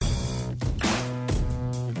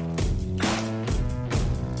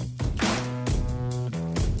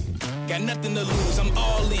got nothing to lose, I'm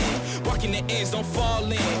all in. Walking the edge, don't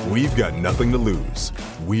fall in. We've got nothing to lose.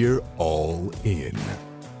 We're all in.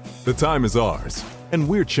 The time is ours, and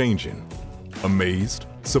we're changing. Amazed,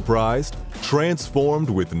 surprised, transformed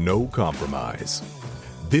with no compromise.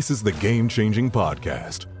 This is the Game Changing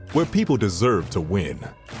Podcast, where people deserve to win,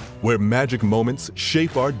 where magic moments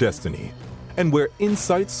shape our destiny, and where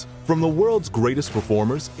insights from the world's greatest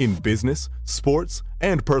performers in business, sports,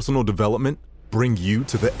 and personal development bring you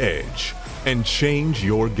to the edge and change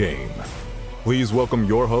your game. Please welcome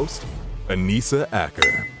your host, Anissa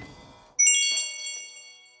Acker.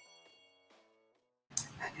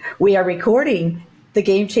 We are recording the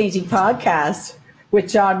Game Changing Podcast with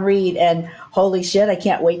John Reed, and holy shit, I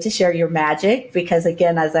can't wait to share your magic because,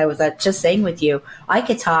 again, as I was just saying with you, I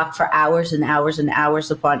could talk for hours and hours and hours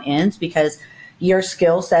upon ends because your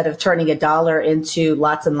skill set of turning $1 into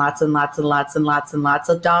lots and lots and lots and lots and lots and lots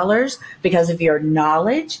of dollars because of your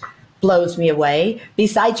knowledge blows me away.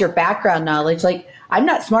 Besides your background knowledge, like I'm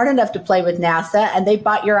not smart enough to play with NASA and they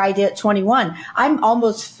bought your idea at 21. I'm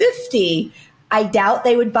almost 50. I doubt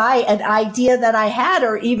they would buy an idea that I had,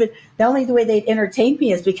 or even the only way they'd entertain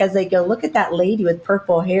me is because they go, look at that lady with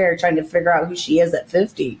purple hair trying to figure out who she is at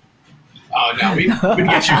 50. Oh, no, we'd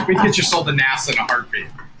get you sold to NASA in a heartbeat.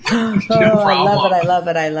 No problem.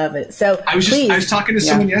 I love it. So I was talking to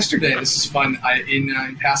someone yesterday. This is fun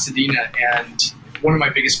in Pasadena, and one of my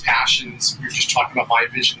biggest passions. We were just talking about my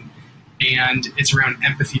vision, and it's around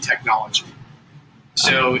empathy technology.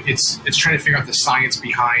 So it's trying to figure out the science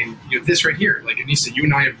behind this right here. Like Anissa, you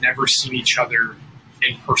and I have never seen each other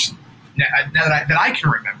in person that I can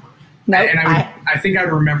remember. Nope, and I think I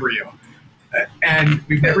remember you. And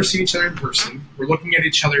we've never seen each other in person. We're looking at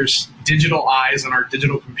each other's digital eyes on our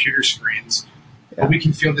digital computer screens, but we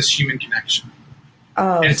can feel this human connection.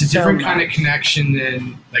 Oh, and it's a different kind of connection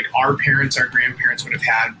than like our parents, our grandparents would have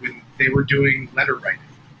had when they were doing letter writing.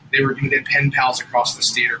 They had pen pals across the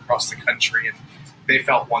state or across the country, and they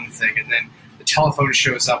felt one thing. And then the telephone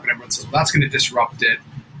shows up, and everyone says, "Well, that's going to disrupt it."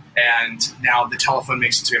 And now the telephone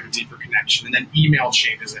makes it so we have a deeper connection. And then email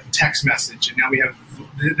changes it, text message, and now we have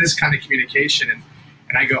this kind of communication.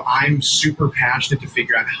 And I go, I'm super passionate to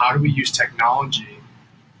figure out how do we use technology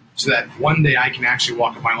so that one day I can actually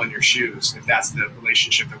walk a mile in your shoes, if that's the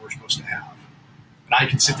relationship that we're supposed to have. And I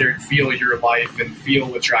can sit there and feel your life and feel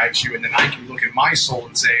what drives you, and then I can look at my soul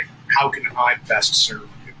and say, how can I best serve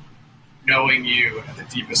you? Knowing you at the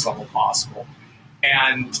deepest level possible.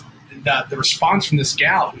 And the response from this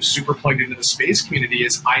gal who's super plugged into the space community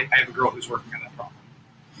is, I have a girl who's working on that problem.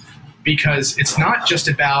 Because it's not just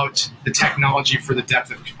about the technology for the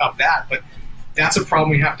depth of that, but that's a problem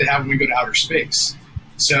we have to have when we go to outer space.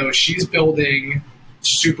 So she's building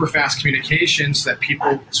super fast communication so that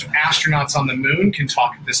so astronauts on the moon can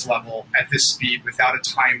talk at this level, at this speed, without a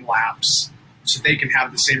time lapse, so they can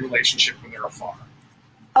have the same relationship when they're afar.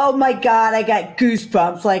 Oh my God, I got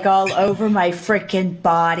goosebumps like all over my freaking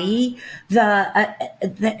body.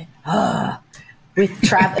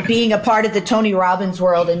 With being a part of the Tony Robbins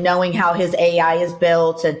world and knowing how his AI is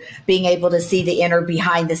built and being able to see the inner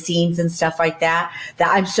behind the scenes and stuff like that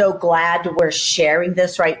I'm so glad we're sharing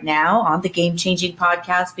this right now on the Game Changing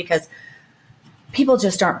Podcast, because people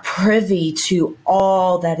just aren't privy to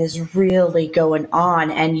all that is really going on.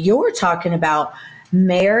 And you're talking about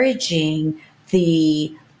marrying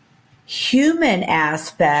the human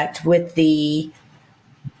aspect with the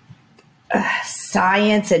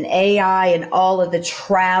science and AI and all of the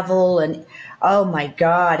travel, and oh my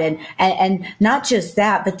God, and not just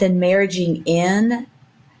that, but then marrying in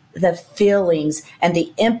the feelings and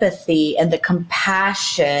the empathy and the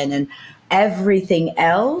compassion and everything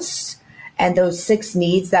else, and those 6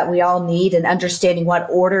 needs that we all need, and understanding what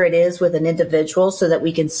order it is with an individual so that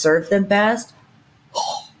we can serve them best.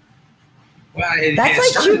 Well,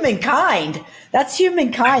 that's like humankind. That's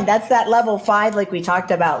humankind. That's that level 5, like we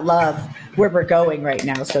talked about, love, where we're going right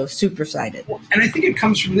now. So super excited. And I think it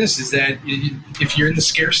comes from this, is that if you're in the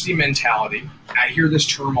scarcity mentality, I hear this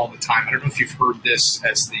term all the time. I don't know if you've heard this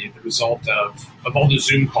as the result of all the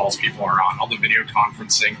Zoom calls people are on, all the video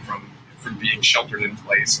conferencing from being sheltered in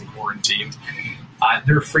place and quarantined.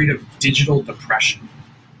 They're afraid of digital depression.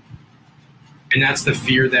 And that's the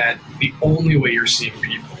fear that the only way you're seeing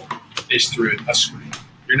people is through a screen.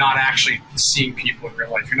 You're not actually seeing people in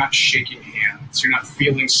real life. You're not shaking hands. You're not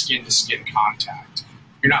feeling skin-to-skin contact.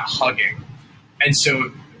 You're not hugging. And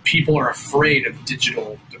so people are afraid of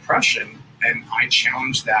digital depression, and I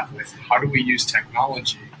challenge that with how do we use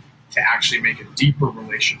technology to actually make a deeper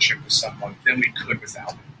relationship with someone than we could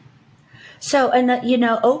without it. So, and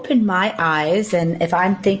open my eyes. And if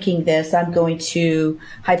I'm thinking this, I'm going to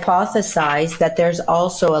hypothesize that there's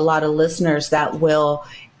also a lot of listeners that will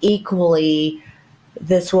equally,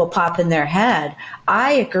 this will pop in their head.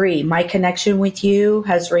 I agree. My connection with you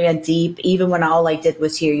has ran deep, even when all I did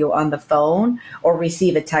was hear you on the phone or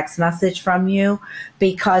receive a text message from you,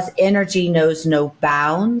 because energy knows no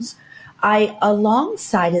bounds. I,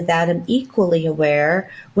 alongside of that, am equally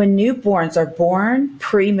aware when newborns are born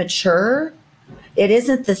premature, it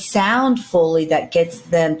isn't the sound fully that gets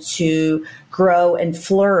them to grow and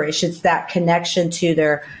flourish. It's that connection to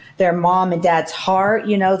their mom and dad's heart,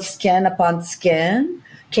 skin upon skin.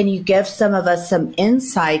 Can you give some of us some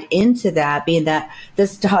insight into that, being that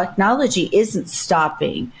this technology isn't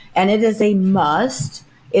stopping and it is a must?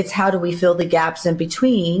 It's how do we fill the gaps in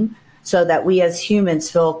between so that we as humans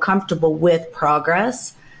feel comfortable with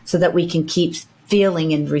progress so that we can keep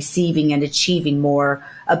feeling and receiving and achieving more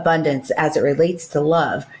abundance as it relates to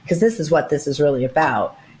love, because this is what this is really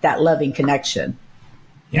about, that loving connection.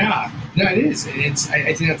 Yeah, no, it is.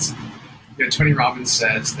 I think that's, Tony Robbins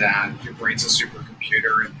says that your brain's a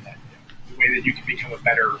supercomputer, and that the way that you can become a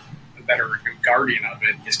better guardian of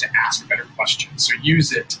it is to ask better questions. So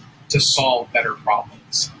use it to solve better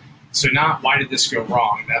problems. So not why did this go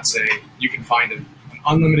wrong? You can find an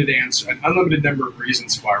unlimited answer, an unlimited number of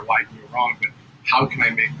reasons why it can go wrong, but how can I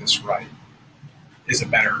make this right is a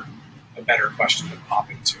better question to pop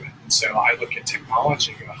into it. And so I look at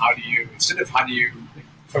technology and go, instead of how do you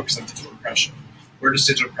focus on digital depression, where does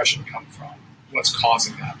digital depression come from? What's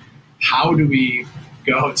causing that? How do we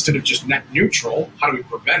go, instead of just net neutral, how do we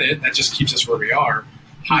prevent it? That just keeps us where we are.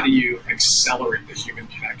 How do you accelerate the human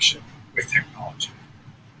connection with technology?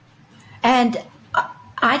 And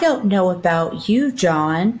I don't know about you,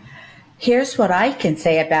 John. Here's what I can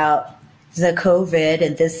say about the COVID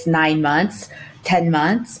and this 9 months, 10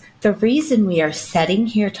 months. The reason we are sitting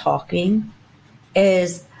here talking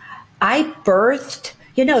is I birthed,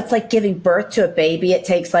 it's like giving birth to a baby. It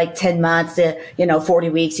takes like 10 months to, 40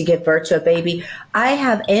 weeks to give birth to a baby. I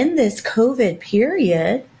have, in this COVID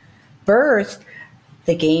period, birthed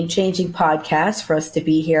the Game Changing Podcast for us to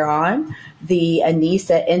be here on, the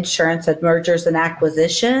Anissa Insurance and Mergers and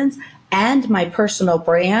Acquisitions, and my personal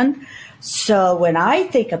brand. So when I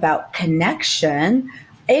think about connection,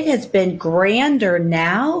 it has been grander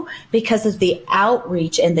now because of the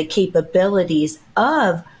outreach and the capabilities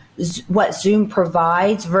of what Zoom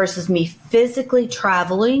provides versus me physically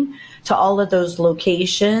traveling to all of those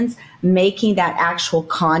locations, making that actual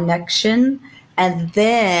connection, and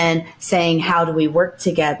then saying, how do we work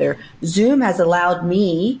together? Zoom has allowed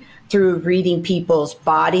me, through reading people's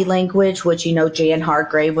body language, which, Jan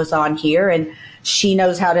Hargrave was on here, and she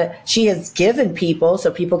has given people, so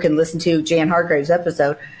people can listen to Jan Hargrave's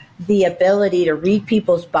episode, the ability to read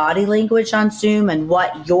people's body language on Zoom and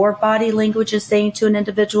what your body language is saying to an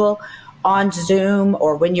individual on Zoom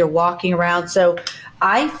or when you're walking around. So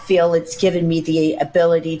I feel it's given me the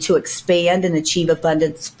ability to expand and achieve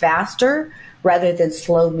abundance faster rather than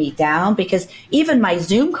slow me down, because even my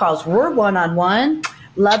Zoom calls were one-on-one.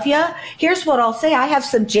 Love ya. Here's what I'll say. I have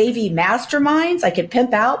some JV masterminds I could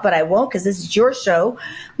pimp out, but I won't because this is your show.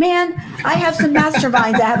 Man, I have some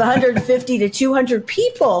masterminds that have 150 to 200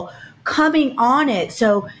 people coming on it.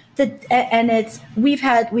 So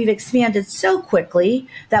we've expanded so quickly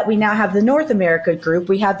that we now have the North America group.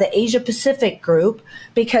 We have the Asia Pacific group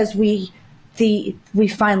because we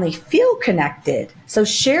finally feel connected. So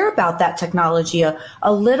share about that technology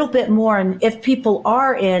a little bit more. And if people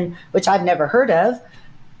are in, which I've never heard of,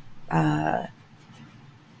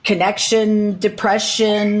 connection,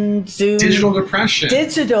 depression, Zoom, digital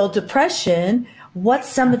depression, what's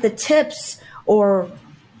some of the tips or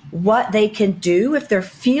what they can do if they're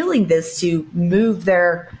feeling this to move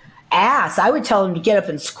their ass? I would tell them to get up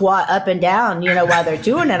and squat up and down, while they're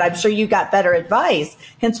doing it. I'm sure you got better advice,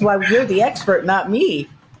 hence why you're the expert, not me.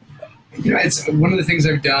 It's one of the things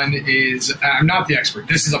I've done is I'm not the expert.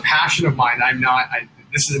 This is a passion of mine.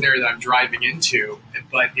 This is an area that I'm driving into,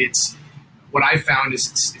 but it's what I found is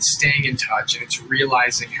it's staying in touch, and it's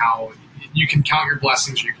realizing how you can count your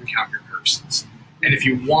blessings or you can count your curses. And if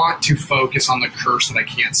you want to focus on the curse that I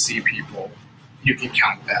can't see people, you can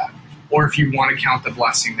count that. Or if you want to count the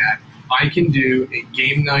blessing that I can do a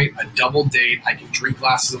game night, a double date, I can drink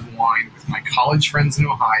glasses of wine with my college friends in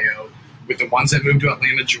Ohio, with the ones that moved to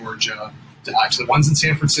Atlanta, Georgia, to the ones in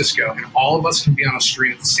San Francisco, and all of us can be on a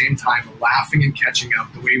screen at the same time, laughing and catching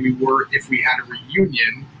up the way we were if we had a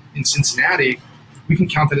reunion in Cincinnati. We can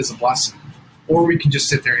count that as a blessing. Or we can just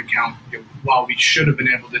sit there and count, well, we should have been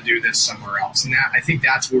able to do this somewhere else. And I think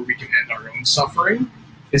that's where we can end our own suffering,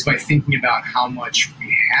 is by thinking about how much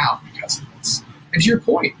we have because of it. And to your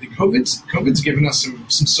point, COVID's given us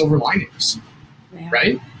some silver linings,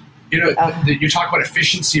 right? You know, you talk about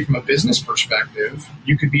efficiency from a business perspective.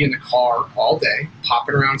 You could be in the car all day,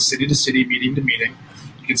 popping around city to city, meeting to meeting.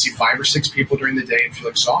 You can see 5 or 6 people during the day and feel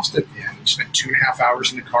exhausted at the end. You spend 2.5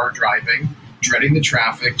 hours in the car driving, dreading the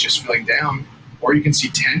traffic, just feeling down. Or you can see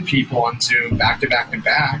 10 people on Zoom back to back to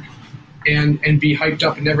back and be hyped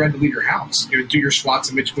up and never had to leave your house. You know, do your squats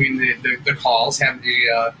in between the calls, have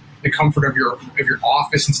the comfort of your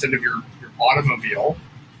office instead of your automobile.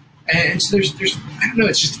 And so there's I don't know,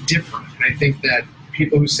 it's just different. And I think that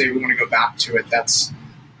people who say we want to go back to it,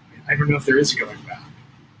 I don't know if there is a going back,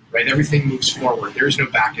 right? Everything moves forward. There is no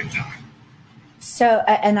back in time. So,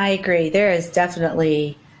 and I agree, there is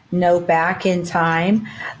definitely no back in time.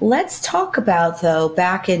 Let's talk about, though,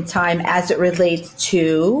 back in time as it relates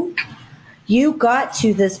to you got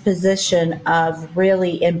to this position of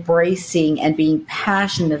really embracing and being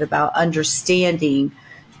passionate about understanding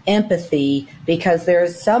empathy, because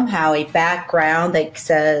there's somehow a background that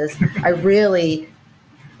says, I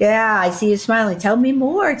see you smiling. Tell me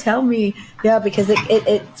more. Tell me. Yeah, because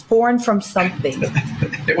it's born from something.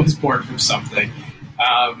 It was born from something.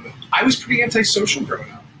 I was pretty antisocial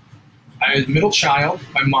growing up. I was a middle child.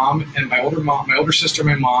 My mom and my older sister and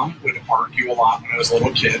my mom would argue a lot when I was a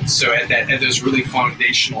little kid. So at those really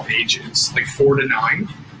foundational ages, like 4 to 9,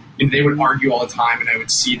 and they would argue all the time, and I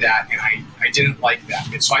would see that, and I didn't like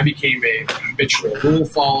that. And so I became an habitual rule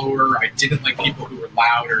follower. I didn't like people who were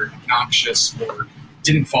loud or obnoxious or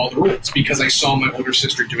didn't follow the rules, because I saw my older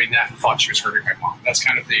sister doing that and thought she was hurting my mom. That's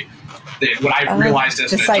kind of the what I realized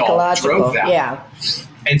as an adult drove that. Yeah.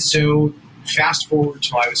 And so fast forward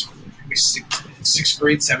till I was sixth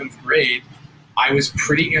grade, 7th grade, I was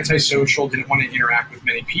pretty antisocial, didn't want to interact with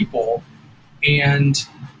many people. And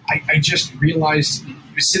I just realized,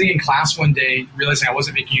 I was sitting in class one day, realizing I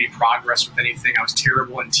wasn't making any progress with anything. I was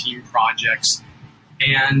terrible in team projects.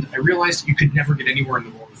 And I realized you could never get anywhere in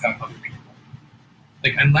the world without other people.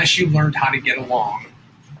 Like, unless you learned how to get along,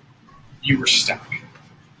 you were stuck.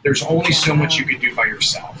 There's only so much you can do by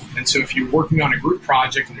yourself. And so if you're working on a group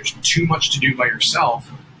project and there's too much to do by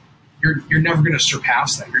yourself, you're never going to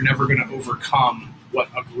surpass that. You're never going to overcome what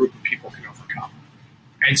a group of people can overcome.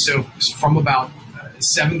 And so from about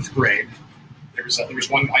 7th grade, there was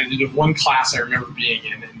one class I remember being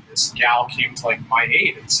in, and this gal came to like my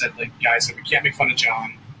aid and said, like, guys, we can't make fun of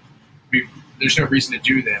John. There's no reason to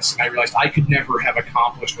do this. And I realized I could never have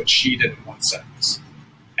accomplished what she did in one sentence.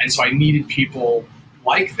 And so I needed people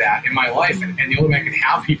like that in my life. And the only way I could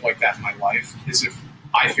have people like that in my life is if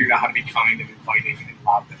I figured out how to be kind and inviting and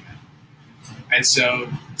allow them in. And so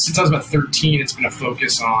since I was about 13, it's been a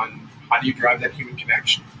focus on how do you drive that human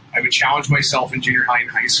connection. I would challenge myself in junior high and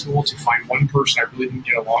high school to find one person I really didn't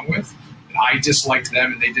get along with, and I disliked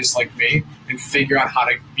them and they disliked me, and figure out how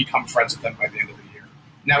to become friends with them by the end of the year.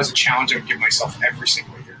 And that was a challenge I would give myself every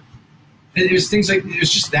single year. And it was things like, it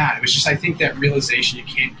was just that. It was just, I think, that realization you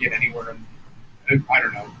can't get anywhere. I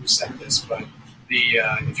don't know who said this, but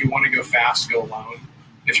if you want to go fast, go alone.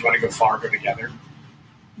 If you want to go far, go together.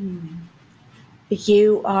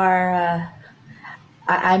 You are,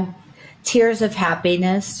 I'm tears of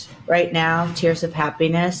happiness right now, tears of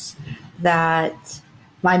happiness that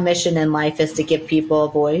my mission in life is to give people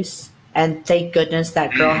a voice. And thank goodness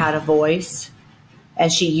that girl had a voice,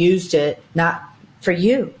 and she used it not for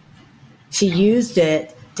you. She used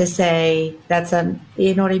it to say,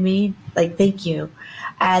 you know what I mean? Like, thank you.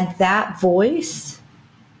 And that voice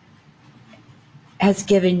has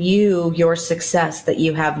given you your success that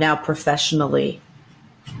you have now professionally.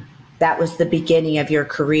 That was the beginning of your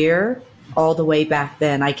career all the way back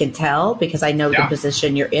then. I can tell because I know the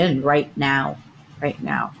position you're in right now.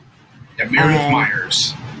 Yeah, Meredith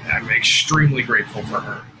Myers. I'm extremely grateful for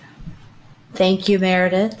her. Thank you,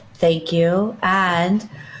 Meredith. Thank you. And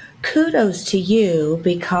kudos to you,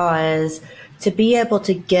 because to be able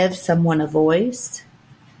to give someone a voice,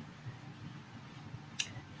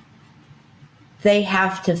 they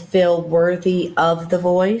have to feel worthy of the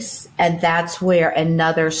voice. And that's where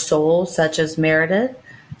another soul, such as Meredith,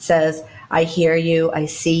 says, I hear you, I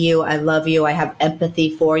see you, I love you, I have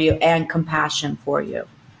empathy for you and compassion for you.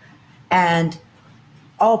 And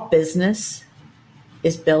all business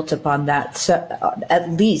is built upon that. So at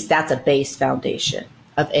least that's a base foundation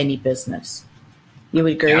of any business. You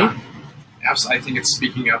would agree? Yeah, absolutely. I think it's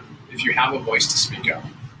speaking up. If you have a voice, to speak up.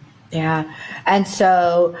 Yeah. And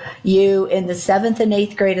so you, in the 7th and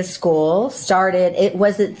 8th grade of school,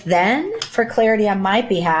 was it then, for clarity on my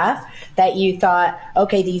behalf, that you thought,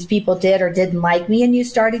 okay, these people did or didn't like me, and you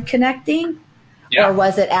started connecting? Yeah. Or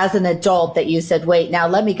was it as an adult that you said, wait, now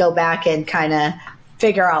let me go back and kind of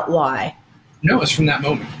figure out why? No, it's from that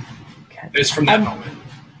moment. It's from that moment.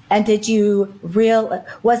 And did you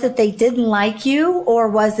was it they didn't like you, or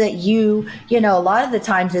was it you know, a lot of the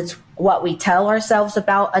times it's what we tell ourselves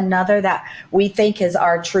about another that we think is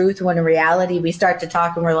our truth, when in reality we start to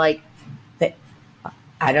talk and we're like,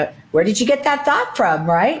 where did you get that thought from,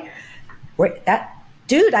 right?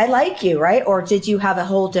 Dude, I like you, right? Or did you have a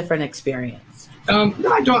whole different experience? No,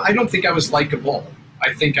 I don't think I was likable.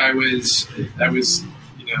 I think I was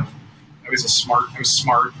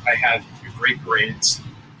smart. I had great grades.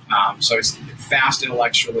 So I was fast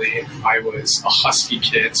intellectually. I was a husky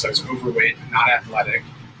kid, so I was overweight and not athletic.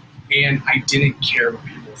 And I didn't care what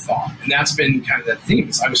people thought. And that's been kind of that theme.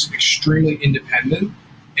 I was extremely independent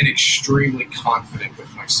and extremely confident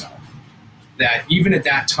with myself. That even at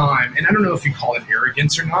that time, and I don't know if you call it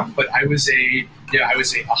arrogance or not, but I was a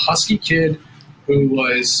husky kid who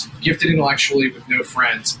was gifted intellectually with no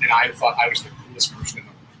friends, and I thought I was the coolest person in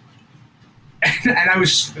the world. And I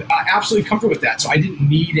was absolutely comfortable with that. So I didn't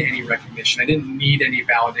need any recognition. I didn't need any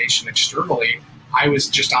validation externally. I was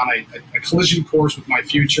just on a collision course with my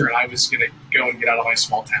future, and I was going to go and get out of my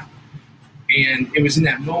small town. And it was in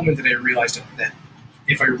that moment that I realized that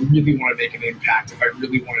if I really want to make an impact, if I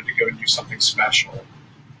really wanted to go and do something special,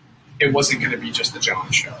 it wasn't going to be just the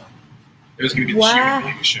John show. It was going to be the human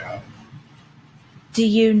being show. Do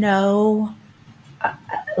you know,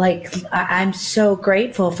 I'm so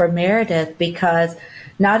grateful for Meredith, because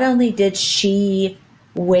not only did she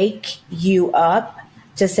wake you up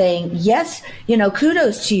to saying, yes,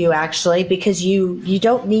 kudos to you, actually, because you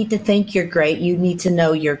don't need to think you're great. You need to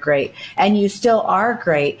know you're great, and you still are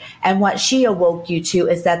great. And what she awoke you to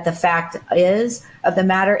is that the fact of the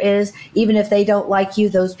matter is, even if they don't like you,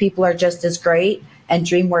 those people are just as great, and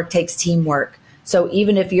dream work takes teamwork. So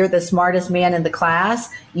even if you're the smartest man in the class,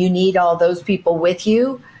 you need all those people with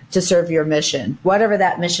you to serve your mission, whatever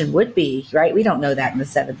that mission would be, right? We don't know that in the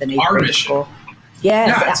 7th and 8th grade school.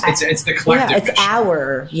 Yes, no, it's the collective.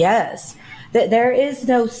 Yeah, yes. There is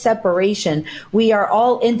no separation. We are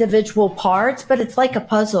all individual parts, but it's like a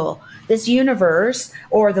puzzle. This universe,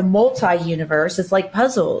 or the multi-universe, is like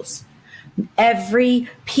puzzles. Every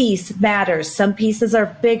piece matters. Some pieces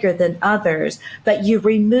are bigger than others, but you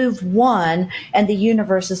remove one and the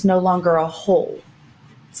universe is no longer a whole.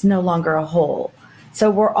 It's no longer a whole. So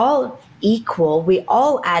we're all equal. We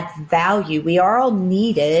all add value. We are all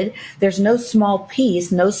needed. There's no small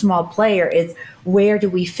piece, no small player. It's where do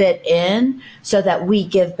we fit in so that we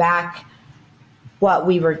give back what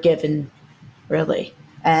we were given, really.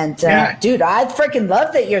 And dude, I freaking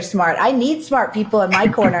love that you're smart. I need smart people in my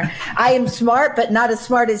corner. I am smart, but not as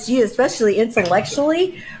smart as you, especially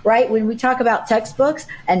intellectually, right? When we talk about textbooks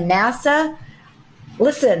and NASA,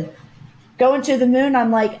 listen, going to the moon,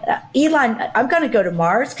 I'm like, Elon, I'm going to go to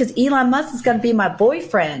Mars because Elon Musk is going to be my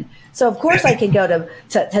boyfriend. So of course I can go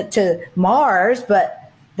to Mars,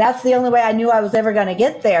 but that's the only way I knew I was ever going to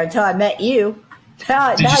get there until I met you. Now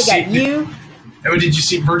I got you. Oh, did you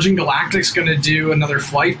see Virgin Galactic's going to do another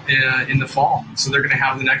flight in the fall? So they're going to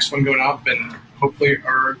have the next one going up, and hopefully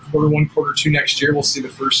our Q1, Q2 next year, we'll see the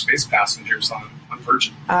first space passengers on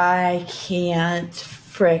Virgin. I can't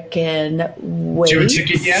frickin' wait. Do you have a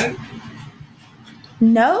ticket yet?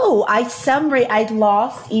 No, I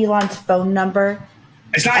lost Elon's phone number.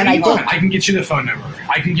 It's not Elon. I can get you the phone number.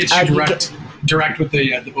 I can get you direct with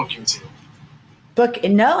the booking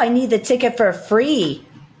team. No, I need the ticket for free.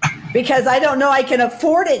 Because I don't know I can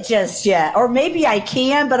afford it just yet. Or maybe I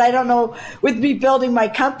can, but I don't know, with me building my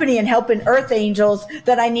company and helping Earth Angels,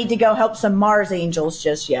 that I need to go help some Mars Angels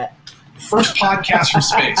just yet. First podcast from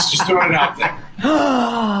space. Just throwing it out there.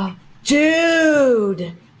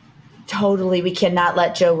 Dude. Totally. We cannot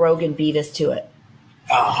let Joe Rogan beat us to it.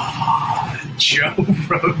 Joe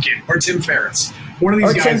Rogan. Or Tim Ferriss. One of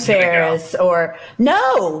these guys. Or Tim Ferriss. Or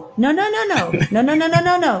no.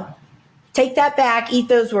 Take that back. Eat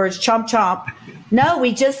those words. Chomp, chomp. No,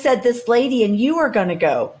 we just said this lady and you are going to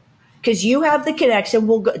go because you have the connection.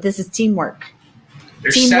 We'll go. This is teamwork.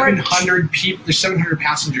 There's 700 people. There's 700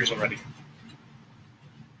 passengers already.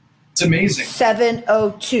 It's amazing.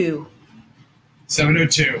 702.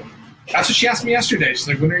 702. That's what she asked me yesterday. She's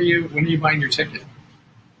like, when are you buying your ticket?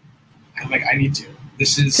 I'm like, I need to.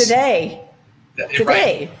 This is today. Today.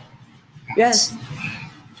 Right. Yes.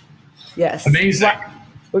 Yes. Amazing.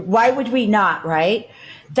 Why would we not, right?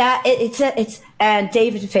 It's and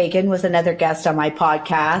David Fagan was another guest on my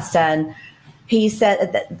podcast, and he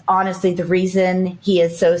said that honestly the reason he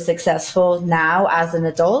is so successful now as an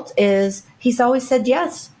adult is he's always said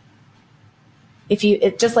yes.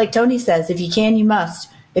 Just like Tony says, if you can, you must.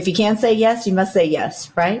 If you can't say yes, you must say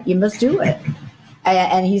yes, right? You must do it.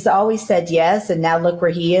 And he's always said yes. And now look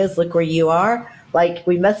where he is. Look where you are. Like,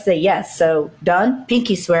 we must say yes. So, done?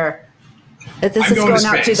 Pinky swear that this is going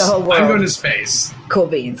out to the whole world. I'm going to space. Cool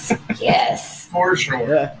beans. Yes. For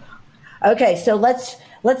sure. Okay, so let's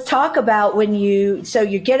talk about when you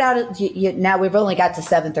get out of now we've only got to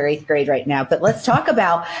 7th or 8th grade right now, but let's talk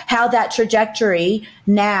about how that trajectory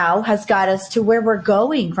now has got us to where we're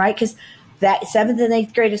going, right? Because that 7th and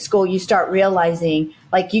 8th grade of school, you start realizing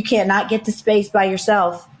like you cannot get to space by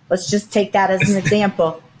yourself. Let's just take that as an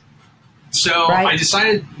example. So right? I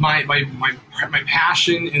decided my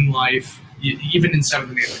passion in life, even in 7th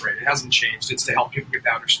and 8th grade, it hasn't changed. It's to help people get to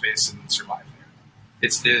outer space and survive there.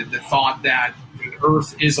 It's the thought that the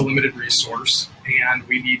Earth is a limited resource and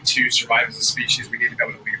we need to survive as a species. We need to be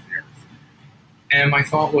able to leave the Earth. And my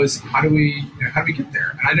thought was, how do we get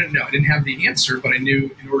there? And I didn't know. I didn't have the answer, but I knew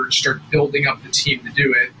in order to start building up the team to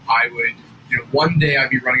do it, I would, one day I'd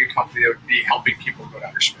be running a company that would be helping people go to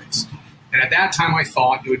outer space. And at that time, I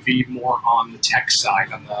thought it would be more on the tech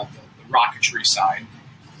side, on the rocketry side.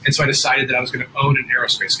 And so I decided that I was going to own an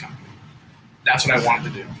aerospace company. That's what I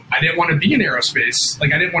wanted to do. I didn't want to be in aerospace.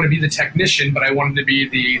 Like, I didn't want to be the technician, but I wanted to be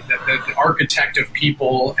the architect of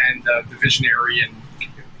people and the visionary and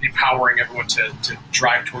empowering everyone to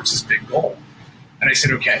drive towards this big goal. And I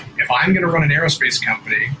said, okay, if I'm going to run an aerospace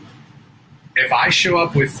company, if I show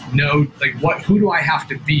up with who do I have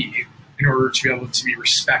to be in order to be able to be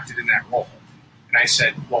respected in that role? And I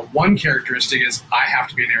said, well, one characteristic is I have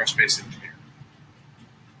to be an aerospace engineer.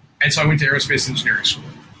 And so I went to aerospace engineering school.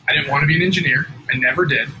 I didn't want to be an engineer. I never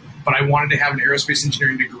did. But I wanted to have an aerospace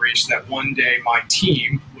engineering degree so that one day my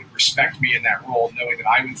team would respect me in that role, knowing that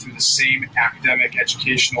I went through the same academic,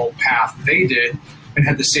 educational path they did and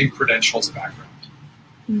had the same credentials and background.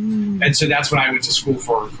 And so that's what I went to school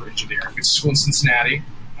for engineering. I went to school in Cincinnati.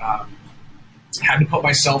 Had to put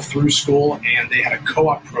myself through school, and they had a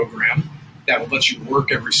co-op program that would let you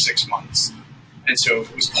work every 6 months. And so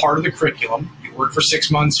it was part of the curriculum. You work for 6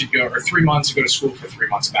 months, or 3 months, you go to school for 3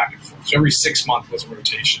 months back and forth. So every 6 months was a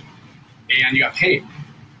rotation, and you got paid.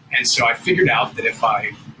 And so I figured out that if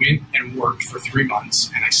I went and worked for 3 months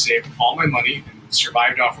and I saved all my money and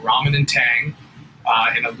survived off ramen and tang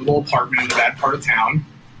in a little apartment in the bad part of town,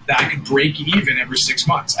 that I could break even every 6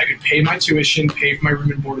 months. I could pay my tuition, pay for my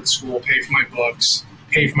room and board at school, pay for my books,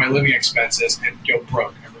 pay for my living expenses, and go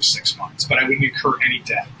broke every 6 months. But I wouldn't incur any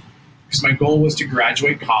debt because my goal was to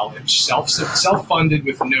graduate college, self-funded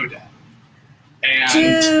with no debt. And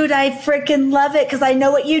dude, I freaking love it because I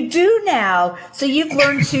know what you do now. So you've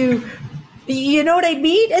learned to, you know what I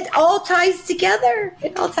mean? It all ties together.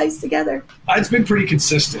 It's been pretty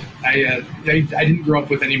consistent. I didn't grow up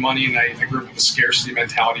with any money, and I grew up with a scarcity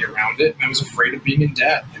mentality around it. And I was afraid of being in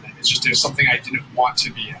debt, and it was something I didn't want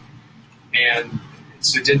to be in. And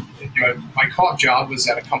so my co-op job was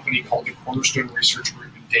at a company called the Cornerstone Research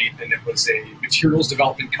Group in Dayton. It was a materials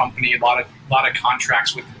development company, a lot of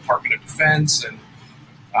contracts with the Department of Defense, and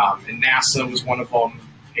NASA was one of them.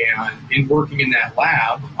 And in working in that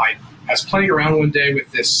lab, I was playing around one day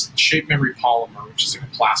with this shape memory polymer, which is like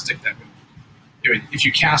a plastic that would, if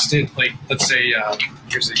you cast it, like, let's say,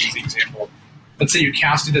 here's an easy example. Let's say you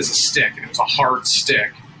cast it as a stick and it was a hard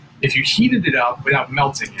stick. If you heated it up without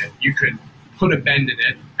melting it, you could put a bend in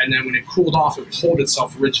it, and then when it cooled off, it would hold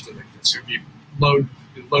itself rigidly like this. It would be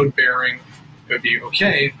load bearing, it would be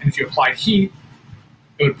okay. And if you applied heat,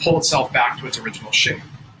 it would pull itself back to its original shape.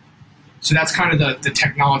 So that's kind of the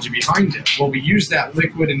technology behind it. Well, we used that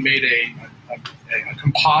liquid and made a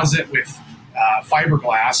composite with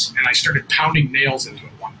fiberglass, and I started pounding nails into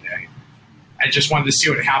it one day. I just wanted to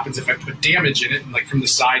see what happens if I put damage in it, and like from the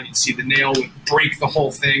side, you'd see the nail would break the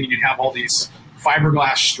whole thing, and you'd have all these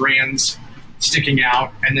fiberglass strands sticking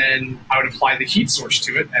out, and then I would apply the heat source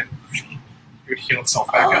to it, and it would heal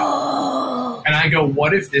itself back up. And I go,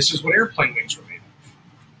 what if this is what airplane wings were made of?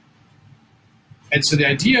 And so the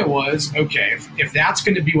idea was, okay, if that's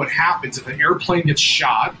going to be what happens, if an airplane gets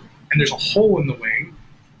shot and there's a hole in the wing,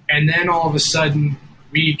 and then all of a sudden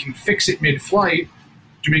we can fix it mid-flight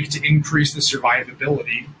to make it to increase the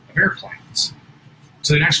survivability of airplanes.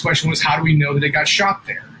 So the next question was, how do we know that it got shot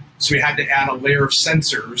there? So we had to add a layer of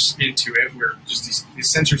sensors into it, where just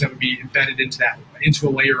these sensors that would be embedded into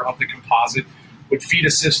a layer of the composite would feed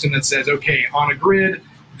a system that says, okay, on a grid,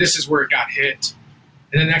 this is where it got hit.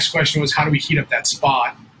 And the next question was, how do we heat up that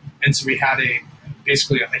spot? And so we had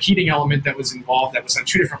basically a heating element that was involved that was on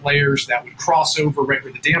 2 different layers that would cross over right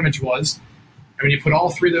where the damage was. And when you put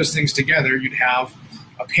all 3 of those things together, you'd have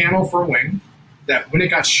a panel for a wing that when it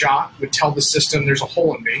got shot would tell the system there's a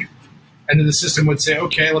hole in me. And then the system would say,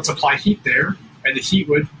 okay, let's apply heat there, and the heat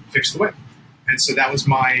would fix the wing. And so that was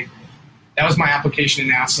my that was my application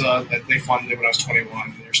to NASA that they funded when I was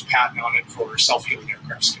 21. There's a patent on it for self-healing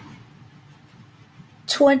aircraft skin.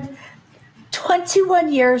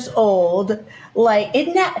 21 years old, like,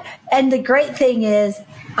 isn't that? And the great thing is,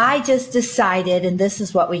 I just decided, and this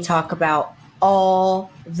is what we talk about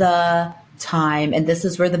all the time, and this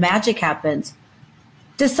is where the magic happens.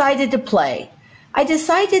 Decided to play. I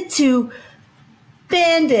decided to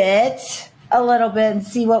bend it a little bit and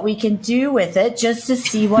see what we can do with it, just to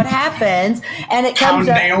see what happens. And it comes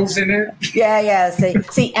Pound nails in it. Yeah.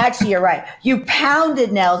 See, actually, you're right. You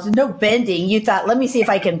pounded nails, no bending. You thought, let me see if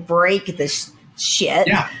I can break this shit.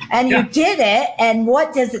 Yeah. And you did it. And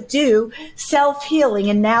what does it do? Self-healing.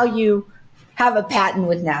 And now you have a patent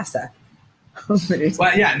with NASA.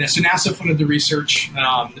 Well, yeah. So NASA funded the research.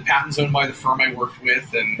 The patent's owned by the firm I worked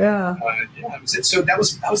with, and that was it. So that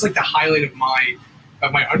was like the highlight of my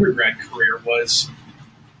undergrad career, was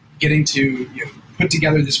getting to put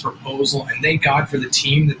together this proposal. And thank God for the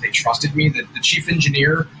team that they trusted me. That the chief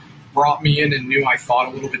engineer brought me in and knew I thought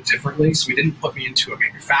a little bit differently. So he didn't put me into a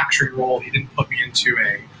manufacturing role. He didn't put me into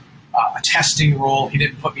a testing role. He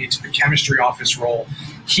didn't put me into the chemistry office role.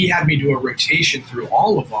 He had me do a rotation through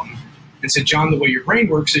all of them and said, John, the way your brain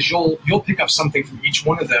works is you'll pick up something from each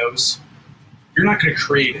one of those. You're not going to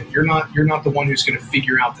create it. You're not the one who's going to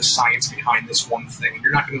figure out the science behind this one thing.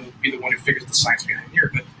 You're not going to be the one who figures the science behind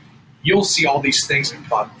here, but you'll see all these things and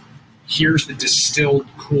thought, here's the distilled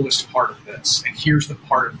coolest part of this, and here's the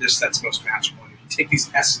part of this that's most magical. And if you take these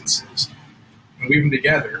essences and weave them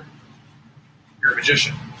together, you're a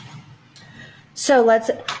magician. So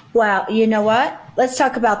you know what? Let's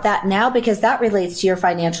talk about that now, because that relates to your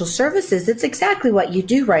financial services. It's exactly what you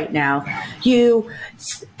do right now.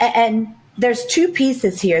 And there's two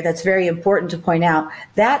pieces here that's very important to point out.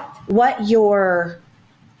 That what your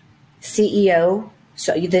CEO,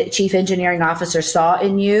 so the chief engineering officer, saw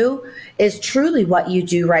in you is truly what you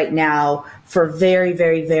do right now for very,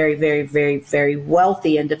 very, very, very, very, very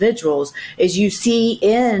wealthy individuals, is you see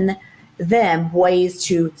in them ways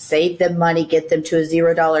to save them money, get them to a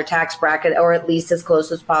 $0 tax bracket, or at least as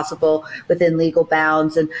close as possible within legal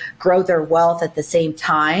bounds, and grow their wealth at the same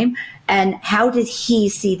time. And how did he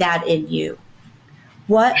see that in you?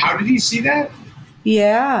 How did he see that?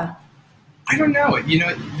 Yeah. I don't know.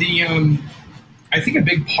 I think a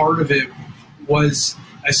big part of it was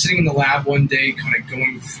I was sitting in the lab one day kind of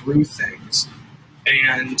going through things,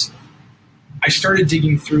 and I started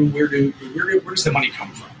digging through where does the money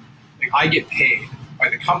come from? Like, I get paid by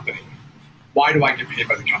the company. Why do I get paid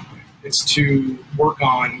by the company? It's to work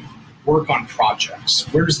on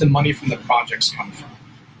projects. Where does the money from the projects come from?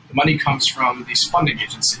 The money comes from these funding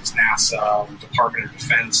agencies, NASA, Department of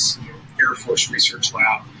Defense, Air Force Research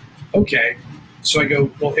Lab. Okay, so I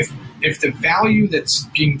go, well, if the value that's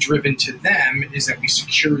being driven to them is that we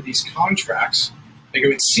secure these contracts, I go,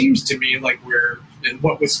 it seems to me like and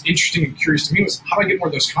what was interesting and curious to me was, how do I get more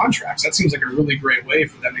of those contracts? That seems like a really great way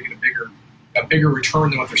for them to get a bigger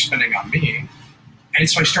return than what they're spending on me. And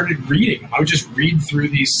so I started reading them. I would just read through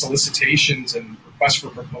these solicitations and requests for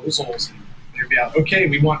proposals, and they'd be out, okay,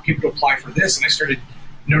 we want people to apply for this. And I started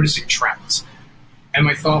noticing trends. And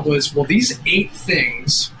my thought was, well, these 8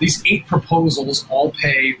 proposals all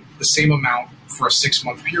pay the same amount for a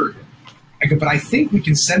 6-month period. I go, but I think we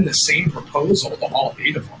can send the same proposal to all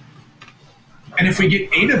 8 of them. And if we get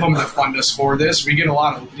 8 of them to fund us for this, we get a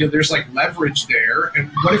lot of, there's like leverage there. And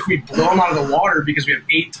what if we blow them out of the water because we have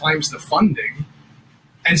 8 times the funding?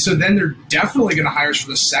 And so then they're definitely going to hire us for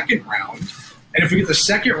the second round. And if we get the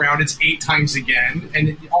second round, it's 8 times again.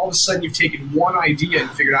 And all of a sudden you've taken one idea and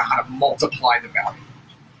figured out how to multiply the value.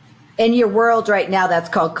 In your world right now, that's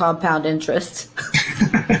called compound interest.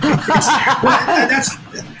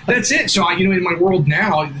 That's it. So, in my world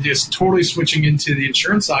now, just totally switching into the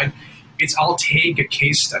insurance side, I'll take a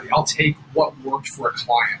case study. I'll take what worked for a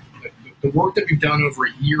client. The work that we've done over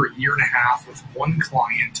a year and a half with one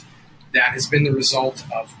client that has been the result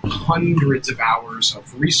of hundreds of hours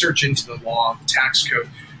of research into the law, the tax code,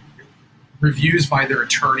 reviews by their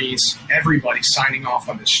attorneys, everybody signing off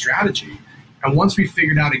on this strategy. And once we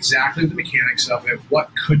figured out exactly the mechanics of it,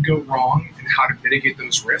 what could go wrong and how to mitigate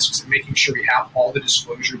those risks, and making sure we have all the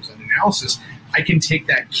disclosures and analysis, I can take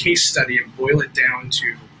that case study and boil it down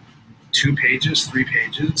to 2 pages, 3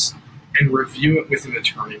 pages, and review it with an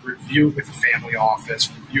attorney, review it with a family office,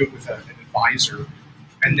 review it with an advisor.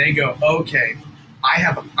 And they go, okay, I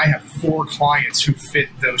have 4 clients who fit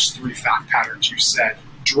those 3 fact patterns you said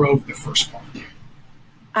drove the first part.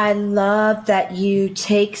 I love that you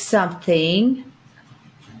take something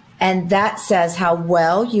and that says how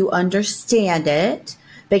well you understand it,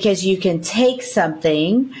 because you can take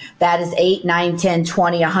something that is 8, 9, 10,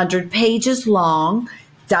 20, 100 pages long,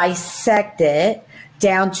 dissect it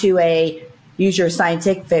down to a, use your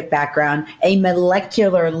scientific background, a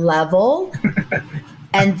molecular level,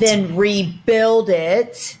 and then rebuild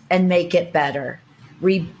it and make it better.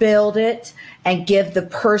 Rebuild it and give the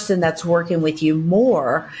person that's working with you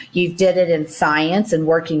more. You did it in science and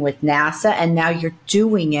working with NASA, and now you're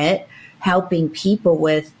doing it helping people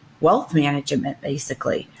with wealth management,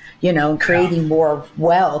 basically, and creating more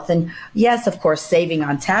wealth. And yes, of course, saving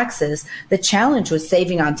on taxes. The challenge with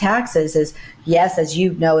saving on taxes is, yes, as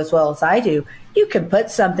you know as well as I do, you can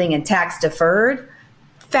put something in tax deferred,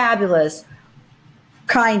 fabulous,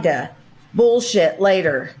 kinda bullshit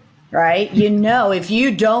later. Right? If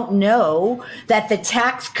you don't know that the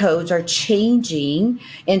tax codes are changing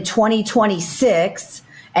in 2026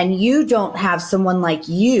 and you don't have someone like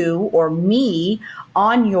you or me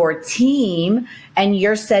on your team and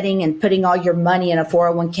you're setting and putting all your money in a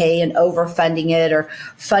 401k and overfunding it or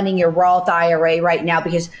funding your Roth IRA right now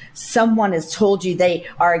because someone has told you they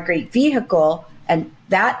are a great vehicle, and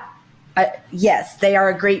that, yes, they are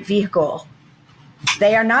a great vehicle.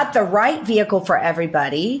 They are not the right vehicle for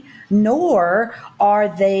everybody, nor are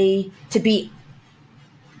they to be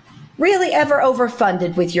really ever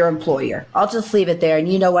overfunded with your employer. I'll just leave it there.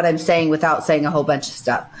 And you know what I'm saying without saying a whole bunch of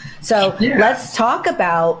stuff. So Let's talk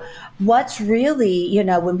about what's really,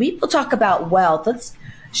 when people talk about wealth, let's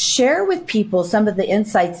share with people some of the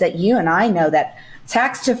insights that you and I know that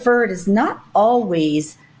tax deferred is not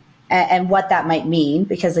always, and what that might mean,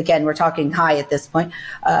 because again, we're talking high at this point,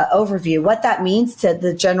 overview, what that means to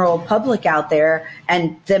the general public out there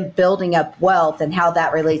and them building up wealth and how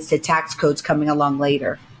that relates to tax codes coming along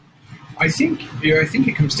later. I think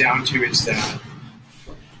it comes down to is that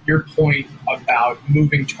your point about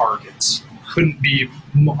moving targets couldn't be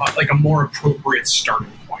like a more appropriate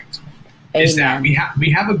starting point. Amen. Is that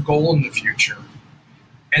we have a goal in the future,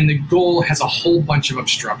 and the goal has a whole bunch of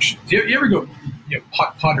obstructions. You ever go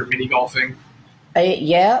putt or mini golfing?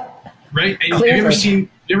 Yeah. Right? And have you ever seen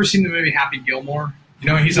the movie Happy Gilmore?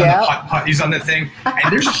 He's on the putt, he's on the thing,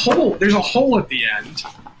 and there's a hole at the end,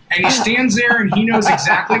 and he stands there and he knows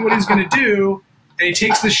exactly what he's going to do, and he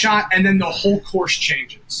takes the shot, and then the whole course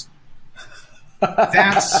changes.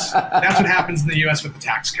 That's what happens in the U.S. with the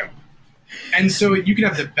tax code. And so you can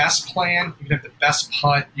have the best plan, you can have the best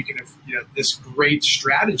putt, you can have this great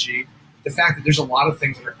strategy. The fact that there's a lot of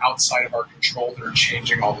things that are outside of our control that are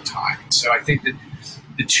changing all the time. So I think that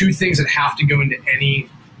the two things that have to go into any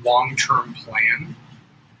long-term plan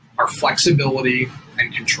are flexibility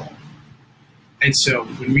and control. And so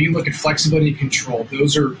when we look at flexibility and control,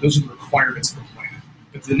 those are the requirements of the plan.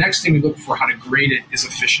 But the next thing we look for how to grade it is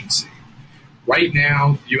efficiency. Right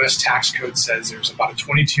now, the U.S. tax code says there's about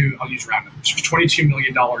I'll use round numbers, $22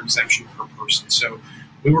 million exemption per person. So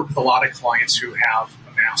we work with a lot of clients who have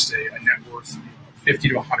amassed a net worth of $50 to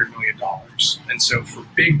 $100 million. And so for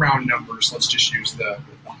big round numbers, let's just use the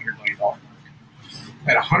 $100 million mark.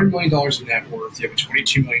 At $100 million in net worth, you have a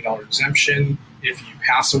 $22 million exemption. If you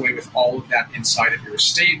pass away with all of that inside of your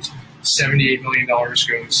estate, $78 million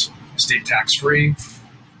goes estate tax-free.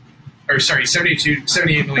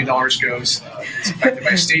 $78 million goes, it's affected by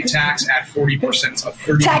estate tax at 40% of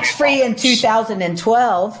 $30 tax-free in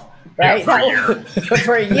 2012. Right? Yeah, for a year.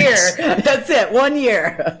 For a year. That's it. 1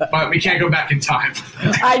 year. But we can't go back in time.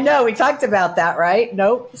 I know. We talked about that, right?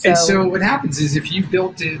 Nope. And so what happens is if you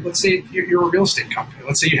built it, let's say you're a real estate company.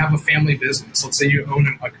 Let's say you have a family business. Let's say you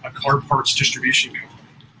own a car parts distribution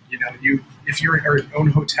company. If you own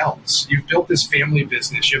hotels, you've built this family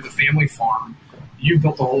business. You have the family farm. You've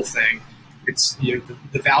built the whole thing. It's the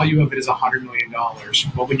value of it is $100 million.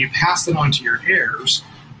 Well, when you pass it on to your heirs,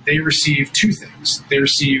 they receive two things. They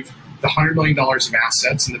receive the $100 million of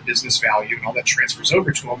assets and the business value, and all that transfers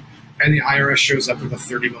over to them, and the IRS shows up with a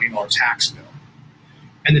 $30 million tax bill.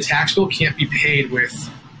 And the tax bill can't be paid with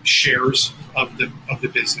shares of the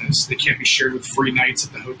business. They can't be shared with free nights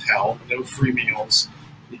at the hotel, no free meals.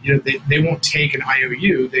 They won't take an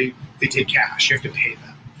IOU. They take cash. You have to pay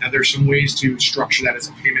them. Now, there's some ways to structure that as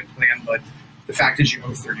a payment plan, but the fact is you owe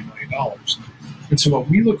 $30 million. And so what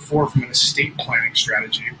we look for from an estate planning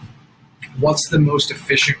strategy, what's the most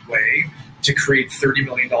efficient way to create $30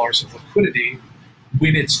 million of liquidity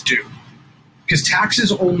when it's due? Because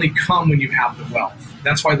taxes only come when you have the wealth.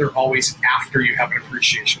 That's why they're always after you have an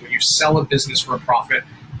appreciation. When you sell a business for a profit,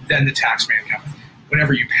 then the tax man cometh.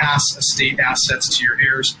 Whenever you pass estate assets to your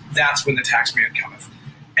heirs, that's when the tax man cometh.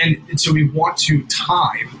 And so we want to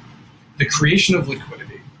time the creation of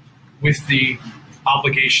liquidity with the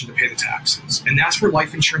obligation to pay the taxes. And that's where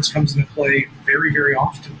life insurance comes into play very, very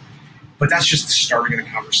often. But that's just the starting of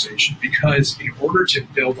the conversation, because in order to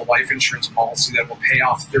build a life insurance policy that will pay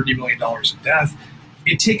off $30 million in death,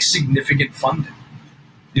 it takes significant funding.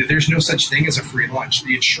 There's no such thing as a free lunch.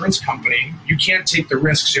 The insurance company, you can't take the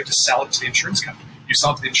risks. You have to sell it to the insurance company. You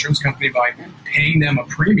sell it to the insurance company by paying them a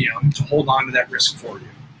premium to hold on to that risk for you.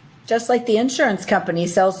 Just like the insurance company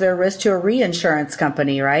sells their risk to a reinsurance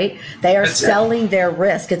company, right? They are selling their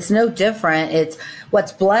risk. It's no different. It's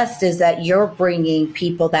what's blessed is that you're bringing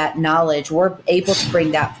people that knowledge. We're able to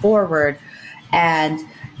bring that forward. And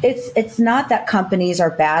it's not that companies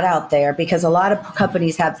are bad out there, because a lot of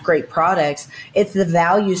companies have great products. It's the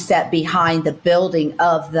value set behind the building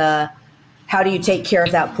of the how do you take care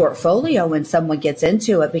of that portfolio when someone gets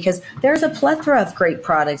into it? Because there's a plethora of great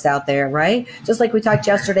products out there, right? Just like we talked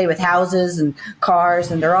yesterday with houses and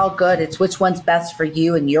cars, and they're all good. It's which one's best for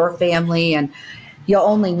you and your family. And you'll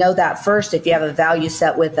only know that first if you have a value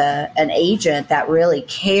set with an agent that really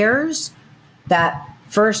cares that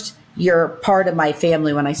first you're part of my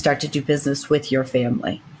family when I start to do business with your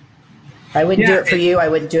family. I wouldn't do it for you. I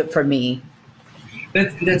wouldn't do it for me.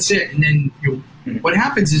 That's it. And then what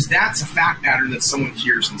happens is that's a fact pattern that someone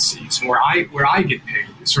hears and sees. And where I get paid,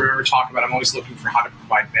 so whenever we talk about, I'm always looking for how to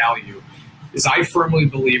provide value, is I firmly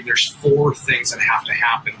believe there's 4 things that have to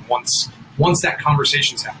happen once that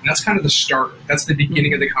conversation's happened. That's kind of the starter. That's the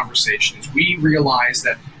beginning of the conversation. Is we realize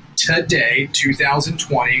that today,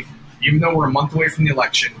 2020, even though we're a month away from the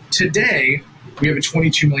election, today we have a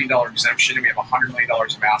 $22 million exemption and we have $100 million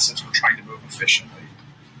of assets we're trying to move efficiently.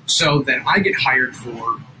 So then I get hired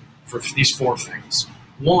for these 4 things.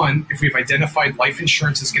 1, if we've identified life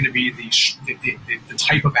insurance is going to be the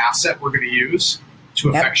type of asset we're going to use to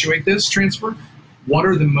effectuate this transfer, what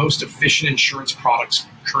are the most efficient insurance products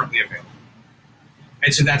currently available?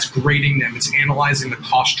 And so that's grading them. It's analyzing the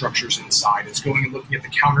cost structures inside. It's going and looking at the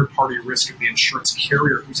counterparty risk of the insurance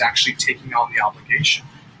carrier who's actually taking on the obligation.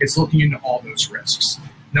 It's looking into all those risks.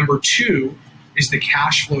 Number 2 is the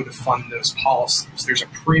cash flow to fund those policies. There's a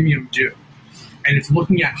premium due. And it's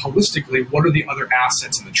looking at holistically, what are the other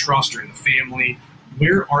assets in the trust or in the family?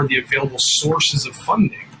 Where are the available sources of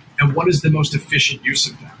funding? And what is the most efficient use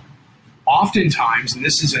of them? Oftentimes, and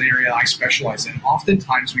this is an area I specialize in,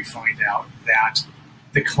 oftentimes we find out that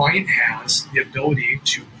the client has the ability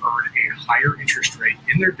to earn a higher interest rate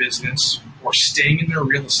in their business or staying in their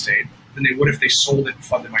real estate than they would if they sold it and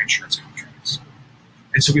funded my insurance contracts.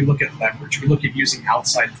 And so we look at leverage. We look at using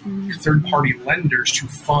outside third-party lenders to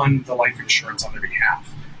fund the life insurance on their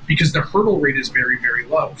behalf, because the hurdle rate is very, very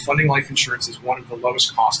low. Funding life insurance is one of the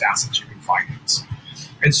lowest cost assets you can finance.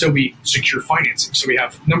 And so we secure financing. So we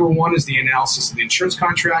have, number 1 is the analysis of the insurance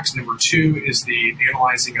contracts. Number 2 is the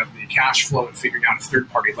analyzing of the cash flow and figuring out if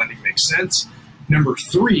third-party lending makes sense. Number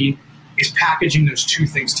 3 is packaging those 2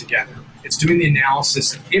 things together. It's doing the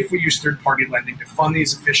analysis of if we use third-party lending to fund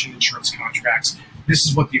these efficient insurance contracts, this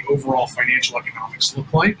is what the overall financial economics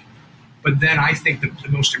look like. But then I think the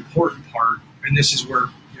most important part, and this is where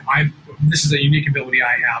this is a unique ability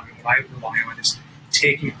I have and what I rely on, is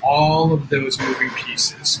taking all of those moving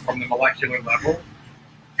pieces from the molecular level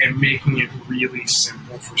and making it really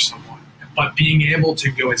simple for someone, but being able to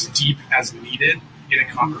go as deep as needed in a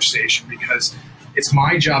conversation, because it's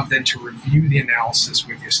my job then to review the analysis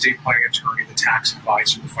with the estate planning attorney, the tax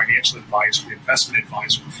advisor, the financial advisor, the investment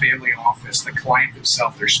advisor, the family office, the client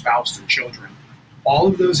themselves, their spouse, their children. All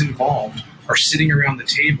of those involved are sitting around the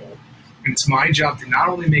table, and it's my job to not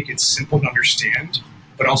only make it simple to understand,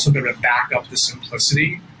 but also be able to back up the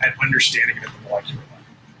simplicity and understanding it at the molecular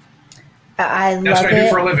level. That's what I do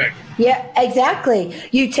for a living. Yeah, exactly.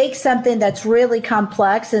 You take something that's really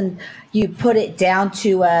complex and you put it down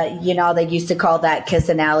to, they used to call that KISS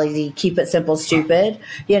analogy, keep it simple, stupid.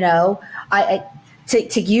 To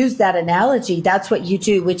use that analogy, that's what you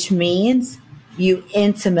do, which means you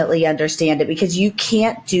intimately understand it, because you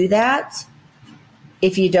can't do that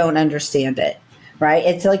if you don't understand it. Right?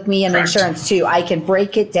 It's like me in insurance too. I can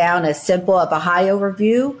break it down as simple of a high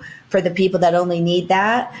overview for the people that only need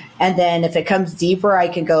that. And then if it comes deeper, I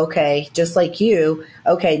can go, okay, just like you,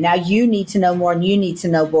 okay, now you need to know more and you need to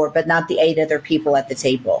know more, but not the 8 other people at the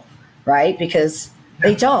table, right? Because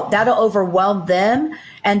they don't. That'll overwhelm them.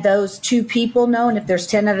 And those 2 people know, and if there's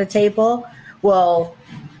 10 at a table, or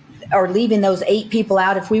leaving those 8 people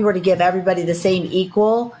out, if we were to give everybody the same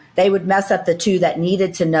equal, they would mess up the 2 that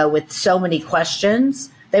needed to know with so many questions.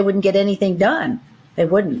 They wouldn't get anything done. They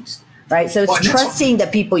wouldn't, right? So it's trusting the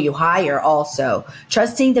people you hire also.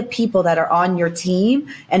 Trusting the people that are on your team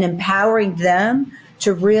and empowering them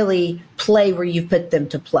to really play where you put them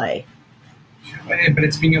to play. But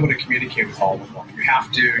it's being able to communicate with all of them. You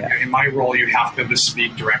have to, in my role, you have to be able to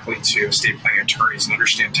speak directly to estate planning attorneys and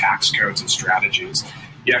understand tax codes and strategies.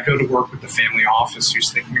 You have to go to work with the family office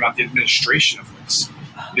who's thinking about the administration of this.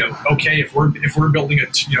 Okay, if we're building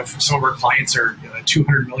some of our clients are a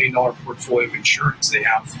 $200 million portfolio of insurance. They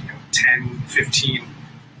have 10, 15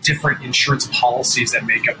 different insurance policies that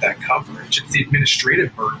make up that coverage. It's the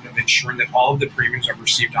administrative burden of ensuring that all of the premiums are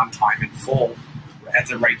received on time and full at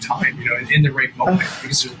the right time, in the right moment,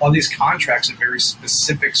 because there's all these contracts and very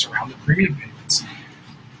specifics around the premium payments.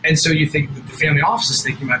 And so you think that the family office is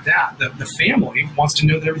thinking about that. The family wants to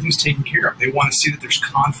know that everything's taken care of. They want to see that there's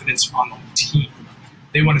confidence on the team.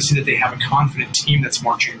 They want to see that they have a confident team that's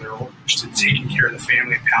marching their orders to taking care of the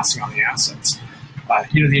family and passing on the assets.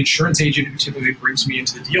 The insurance agent who typically brings me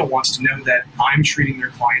into the deal wants to know that I'm treating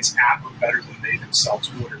their clients at or better than they themselves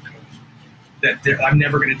would or could. That I'm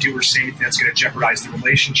never going to do or say anything that's going to jeopardize the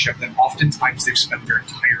relationship that oftentimes they've spent their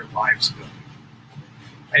entire lives building.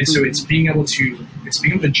 And so it's being able to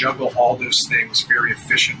juggle all those things very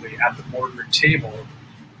efficiently at the boardroom table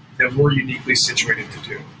that we're uniquely situated to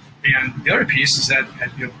do. And the other piece is that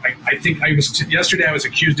I think yesterday I was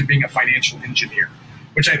accused of being a financial engineer,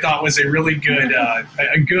 which I thought was a really good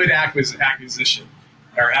accusation.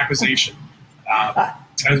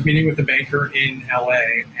 I was meeting with a banker in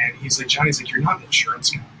LA, and he's like, John, you're not an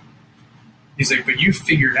insurance guy. He's like, but you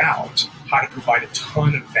figured out how to provide a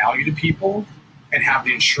ton of value to people and have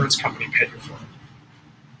the insurance company pay you for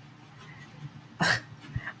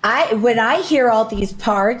it. When I hear all these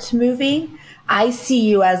parts moving, I see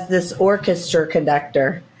you as this orchestra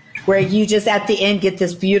conductor where you just at the end get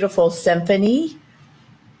this beautiful symphony.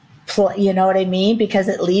 You know what I mean? Because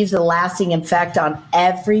it leaves a lasting effect on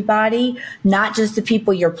everybody, not just the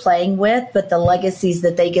people you're playing with, but the legacies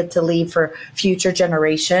that they get to leave for future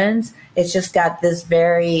generations. It's just got this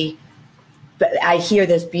I hear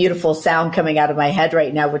this beautiful sound coming out of my head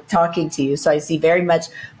right now with talking to you. So I see very much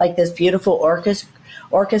like this beautiful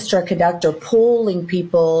orchestra conductor pulling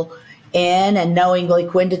people in and knowing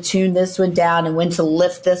like when to tune this one down and when to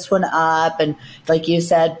lift this one up. And like you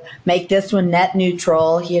said, make this one net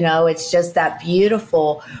neutral. It's just that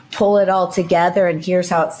beautiful, pull it all together. And here's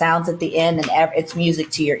how it sounds at the end. And it's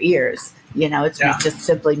music to your ears. It's just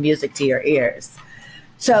simply music to your ears.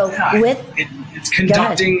 So it's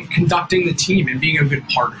conducting the team and being a good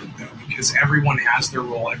partner though, because everyone has their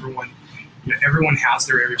role. Everyone has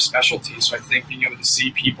their area of specialty. So I think being able to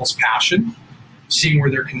see people's passion, seeing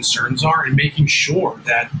where their concerns are, and making sure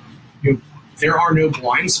that there are no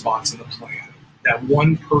blind spots in the plan that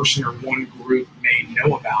one person or one group may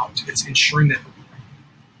know about. It's ensuring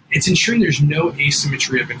there's no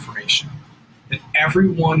asymmetry of information, that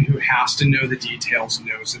everyone who has to know the details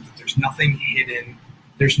knows that there's nothing hidden,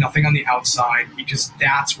 there's nothing on the outside, because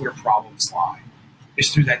that's where problems lie, is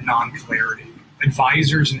through that non-clarity.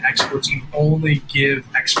 Advisors and experts can only give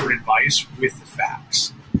expert advice with the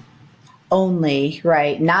facts. Only,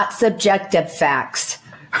 right? Not subjective facts,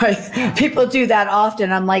 right? People do that often.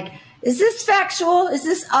 I'm like, is this factual? Is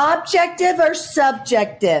this objective or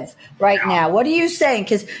subjective now? What are you saying?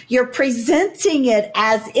 Because you're presenting it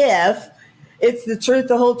as if it's the truth,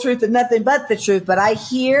 the whole truth, and nothing but the truth. But I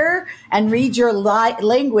hear and read your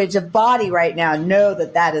language of body right now, know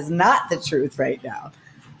that is not the truth right now.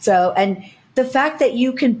 So, and the fact that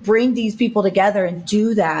you can bring these people together and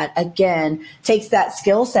do that, again, takes that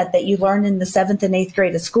skill set that you learned in the 7th and 8th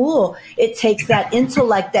grade of school. It takes that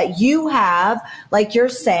intellect that you have, like you're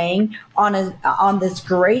saying, on this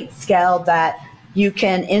great scale that you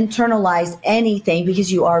can internalize anything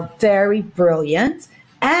because you are very brilliant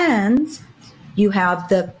and you have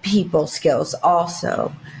the people skills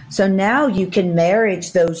also. So now you can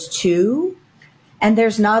marriage those two, and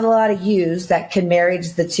there's not a lot of yous that can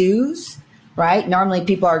marriage the twos. Right? Normally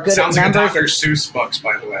people are good Sounds at numbers. Sounds like Dr. Seuss books,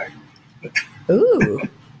 by the way. Ooh.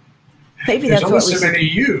 Maybe that's what we so many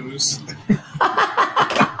U's.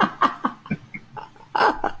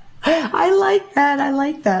 I like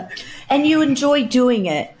that. And you enjoy doing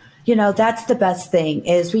it. That's the best thing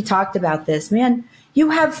is we talked about this, man. You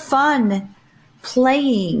have fun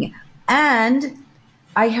playing. And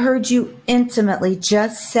I heard you intimately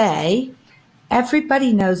just say,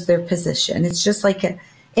 everybody knows their position. It's just like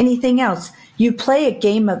anything else. You play a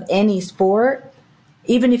game of any sport,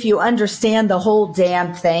 even if you understand the whole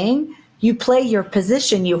damn thing, you play your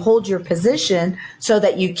position, you hold your position so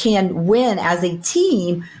that you can win as a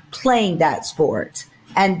team playing that sport.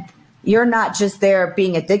 And you're not just there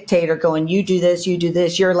being a dictator going, you do this, you do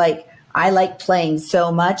this. You're like, I like playing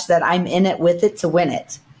so much that I'm in it with it to win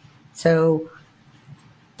it. So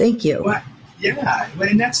thank you. Well, Yeah,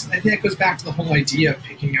 and I think that goes back to the whole idea of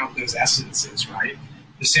picking out those essences, right?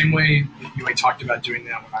 The same way I talked about doing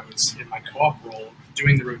that when I was in my co-op role,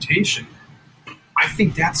 doing the rotation. I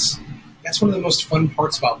think that's one of the most fun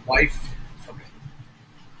parts about life for me.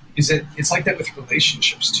 Is that it's like that with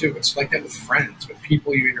relationships too. It's like that with friends, with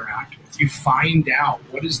people you interact with. You find out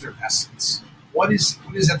what is their essence, what is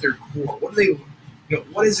at their core, what do they,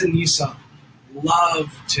 what does Anissa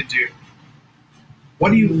love to do? What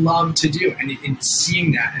do you love to do? And in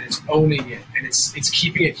seeing that, and it's owning it, and it's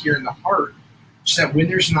keeping it here in the heart, so that when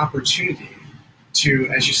there's an opportunity to,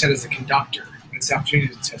 as you said, as a conductor, it's the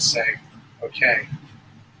opportunity to say, okay,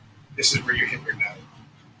 this is where you hit your note.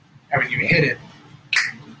 And when you hit it,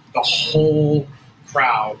 the whole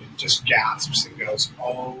crowd just gasps and goes,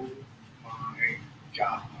 oh my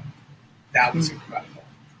God, that was incredible.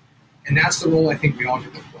 And that's the role I think we all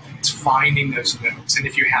get to play. It's finding those notes. And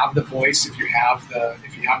if you have the voice, if you have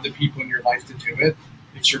the people in your life to do it,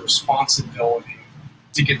 it's your responsibility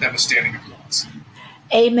to get them a standing applause.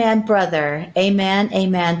 Amen, brother. Amen.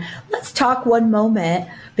 Amen. Let's talk one moment,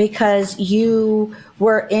 because you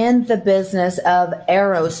were in the business of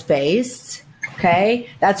aerospace. Okay.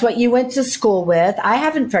 That's what you went to school with. I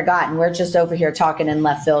haven't forgotten. We're just over here talking in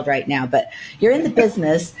left field right now, but you're in the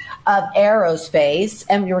business of aerospace,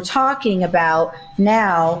 and we were talking about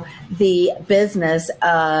now the business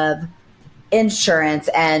of insurance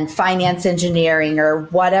and finance engineering, or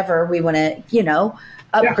whatever we want to,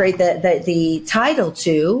 upgrade the title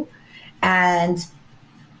to. And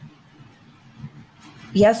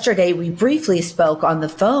yesterday we briefly spoke on the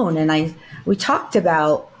phone, and we talked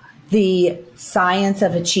about the science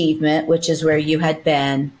of achievement, which is where you had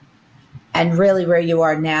been, and really where you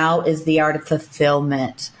are now is the art of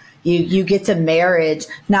fulfillment. You get to marriage,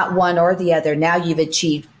 not one or the other. Now you've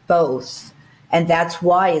achieved both. And that's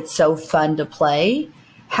why it's so fun to play.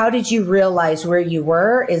 How did you realize where you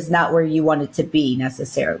were is not where you wanted to be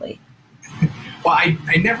necessarily? Well, I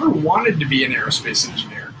never wanted to be an aerospace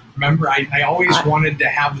engineer. Remember, I always wanted to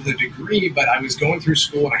have the degree, but I was going through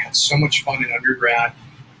school and I had so much fun in undergrad,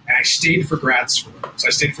 and I stayed for grad school. So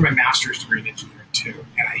I stayed for my master's degree in engineering too,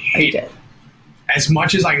 and I hated it. As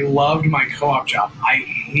much as I loved my co-op job, I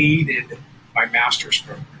hated my master's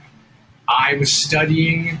program. I was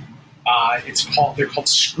studying, they're called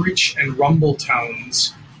screech and rumble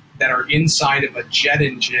tones that are inside of a jet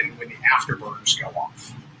engine when the afterburners go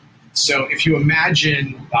off. So if you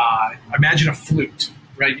imagine a flute,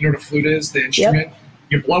 right? You know what a flute is, the instrument? Yep.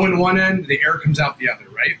 You blow in one end, the air comes out the other,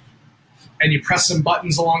 right? And you press some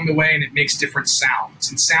buttons along the way and it makes different sounds.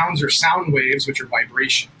 And sounds are sound waves, which are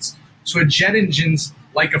vibrations. So a jet engine's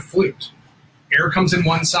like a flute. Air comes in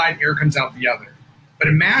one side, air comes out the other. But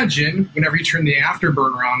imagine whenever you turn the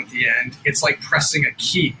afterburner on at the end, it's like pressing a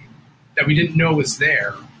key that we didn't know was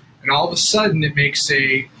there. And all of a sudden it makes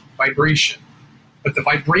a vibration. But the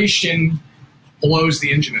vibration blows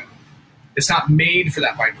the engine out. It's not made for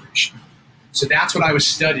that vibration. So that's what I was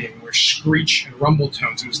studying, were screech and rumble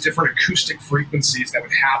tones. It was different acoustic frequencies that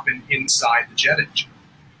would happen inside the jet engine.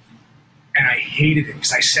 And I hated it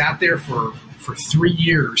because I sat there for 3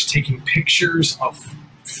 years taking pictures of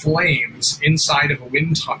flames inside of a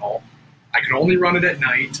wind tunnel. I could only run it at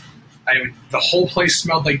night. The whole place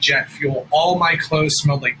smelled like jet fuel. All my clothes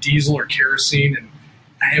smelled like diesel or kerosene,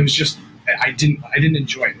 and it was just I didn't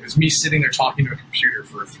enjoy it. It was me sitting there talking to a computer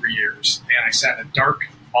for 3 years, and I sat in a dark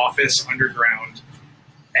office underground,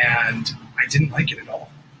 and I didn't like it at all.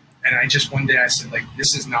 And I just one day I said, like,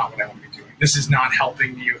 this is not what I want to be doing. This is not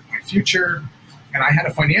helping me with my future. And I had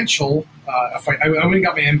a financial, I went and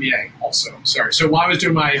got my MBA also. Sorry. So while I was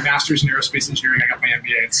doing my master's in aerospace engineering, I got my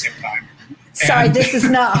MBA at the same time. Sorry, this is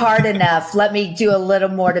not hard enough. Let me do a little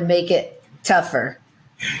more to make it tougher.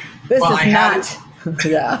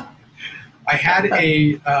 Yeah. I had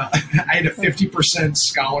a 50%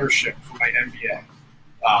 scholarship for my MBA.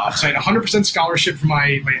 So I had 100% scholarship for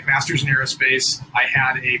my master's in aerospace. I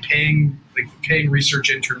had a paying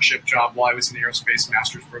research internship job while I was in the aerospace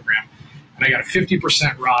master's program. And I got a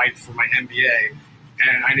 50% ride for my MBA.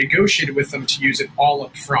 And I negotiated with them to use it all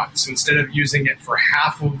up front. So instead of using it for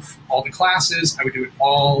half of all the classes, I would do it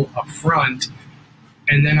all up front.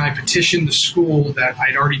 And then I petitioned the school that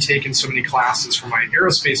I'd already taken so many classes for my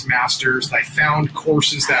aerospace master's that I found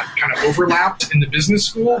courses that kind of overlapped in the business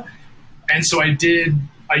school. And so I did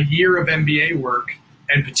a year of MBA work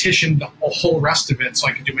and petitioned the whole rest of it so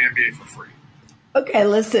I could do my MBA for free. Okay,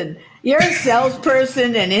 listen, you're a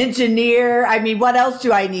salesperson, an engineer. I mean, what else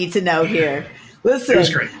do I need to know here? Listen. It was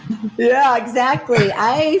great. Yeah, exactly.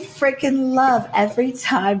 I freaking love every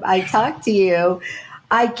time I talk to you,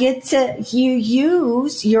 I get to, you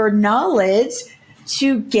use your knowledge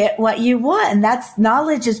to get what you want. And that's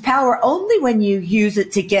knowledge is power only when you use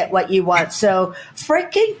it to get what you want. So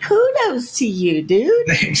freaking kudos to you, dude.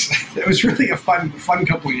 Thanks. It was really a fun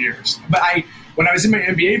couple of years. But when I was in my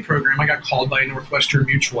MBA program, I got called by a Northwestern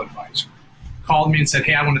mutual advisor. Called me and said,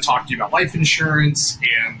 hey, I want to talk to you about life insurance,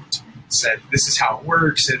 and said, this is how it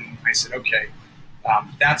works. And I said, okay,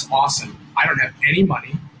 that's awesome. I don't have any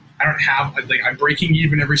money. I don't have, I'm breaking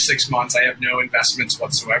even every 6 months. I have no investments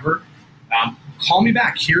whatsoever. Call me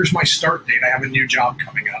back. Here's my start date. I have a new job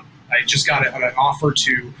coming up. I just got an offer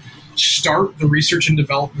to start the research and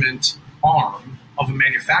development arm of a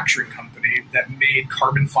manufacturing company that made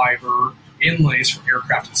carbon fiber inlays for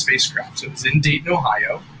aircraft and spacecraft. So it was in Dayton,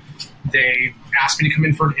 Ohio. They asked me to come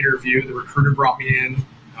in for an interview. The recruiter brought me in.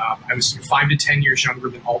 I was 5 to 10 years younger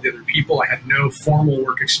than all the other people. I had no formal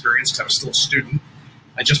work experience because I was still a student.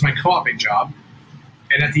 Just my co-oping job.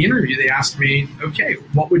 And at the interview, they asked me, okay,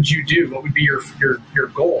 what would you do? What would be your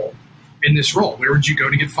goal in this role? Where would you go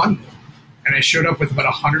to get funded? And I showed up with about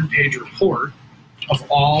a 100-page report of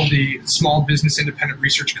all the small business independent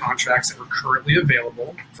research contracts that were currently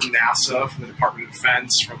available from NASA, from the Department of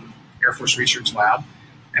Defense, from Air Force Research Lab.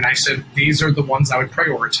 And I said, these are the ones I would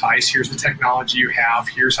prioritize. Here's the technology you have.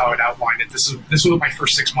 Here's how I'd outline it. This is what my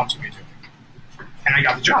first 6 months would be doing. And I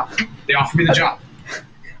got the job. They offered me the job.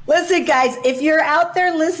 Listen, guys, if you're out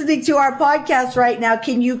there listening to our podcast right now,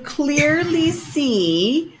 can you clearly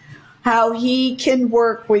see how he can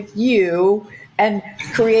work with you and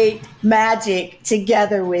create magic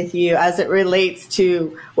together with you as it relates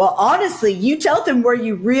to, well, honestly, you tell them where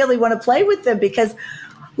you really want to play with them because,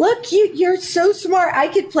 look, you're so smart. I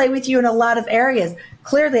could play with you in a lot of areas.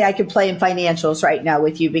 Clearly, I could play in financials right now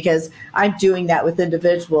with you because I'm doing that with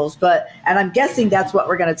individuals. And I'm guessing that's what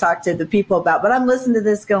we're going to talk to the people about. But I'm listening to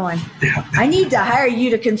this going, I need to hire you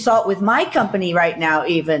to consult with my company right now,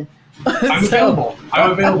 even. I'm available.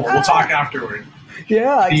 We'll talk afterward.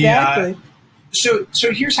 Yeah, exactly. So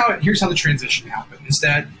here's how the transition happened. Is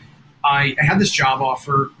that I had this job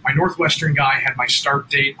offer. My Northwestern guy had my start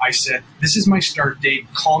date. I said, this is my start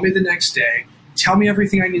date. Call me the next day. Tell me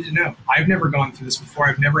everything I need to know. I've never gone through this before.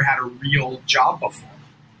 I've never had a real job before.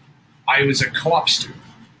 I was a co-op student.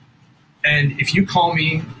 And if you call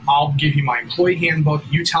me, I'll give you my employee handbook.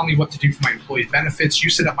 You tell me what to do for my employee benefits. You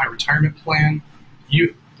set up my retirement plan.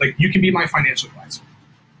 You can be my financial advisor.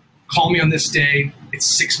 Call me on this day.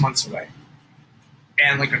 It's 6 months away.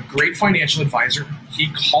 And like a great financial advisor, he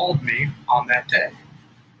called me on that day.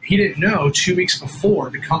 He didn't know 2 weeks before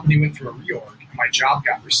the company went through a reorg and my job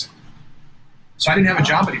got rescinded. So I didn't have a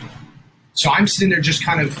job anymore. So I'm sitting there just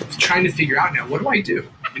kind of trying to figure out now, what do I do?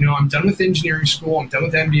 I'm done with engineering school. I'm done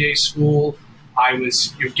with MBA school. I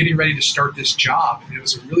was getting ready to start this job, and it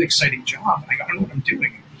was a really exciting job. And I don't know what I'm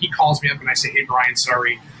doing. He calls me up and I say, hey, Brian,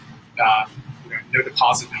 sorry, no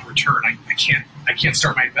deposit, no return. I can't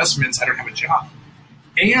start my investments. I don't have a job.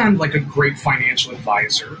 And like a great financial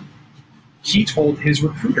advisor, he told his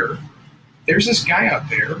recruiter, there's this guy out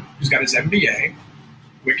there who's got his MBA,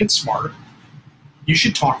 wicked smart. You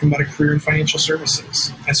should talk to him about a career in financial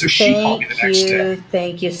services. And so she called me the next day.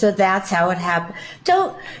 Thank you. So that's how it happened.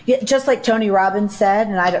 Just like Tony Robbins said,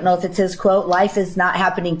 and I don't know if it's his quote, life is not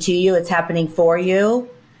happening to you, it's happening for you.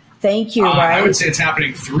 Thank you, right? I would say it's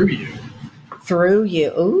happening through you. Through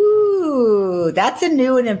you. Ooh, that's a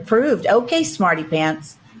new and improved. Okay, smarty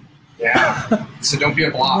pants. Yeah. So don't be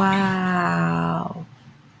a block.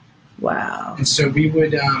 Wow. And so we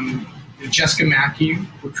would... Jessica Mackey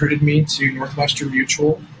recruited me to Northwestern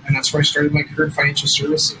Mutual, and that's where I started my career in financial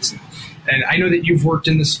services. And I know that you've worked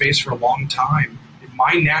in this space for a long time.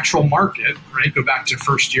 My natural market, right? Go back to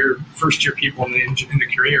first year people in the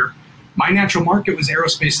career. My natural market was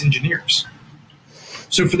aerospace engineers.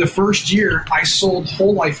 So for the first year, I sold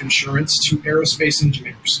whole life insurance to aerospace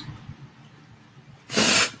engineers.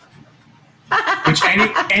 Which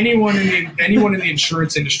anyone in the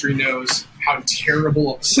insurance industry knows how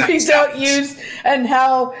terrible of a sex Please don't use, and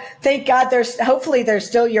how, thank God hopefully they're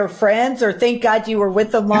still your friends, or thank God you were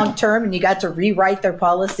with them long term and you got to rewrite their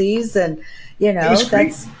policies, and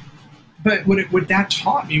that's. But what that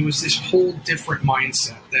taught me was this whole different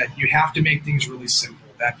mindset that you have to make things really simple.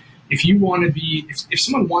 That if you want to be, if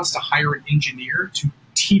someone wants to hire an engineer to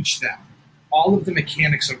teach them all of the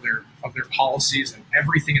mechanics of their policies and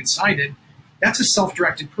everything inside it, that's a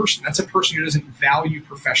self-directed person. That's a person who doesn't value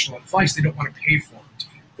professional advice. They don't want to pay for it.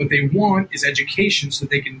 What they want is education so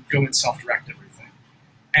that they can go and self-direct everything.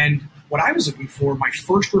 And what I was looking for, my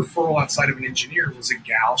first referral outside of an engineer was a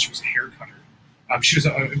gal. She was a hair cutter. She was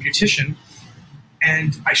a beautician.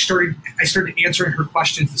 And I started answering her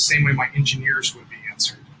questions the same way my engineers would be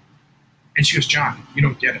answered. And she goes, John, you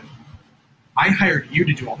don't get it. I hired you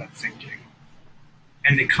to do all that thinking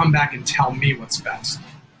and to come back and tell me what's best.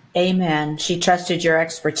 Amen. She trusted your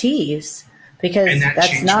expertise because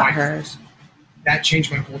that's not hers. That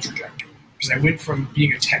changed my whole trajectory because I went from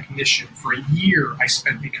being a technician. For a year, I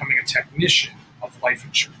spent becoming a technician of life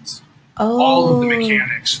insurance. Oh. All of the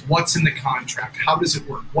mechanics, what's in the contract, how does it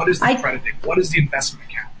work, what is the crediting, what is the investment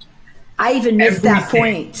account? I even missed that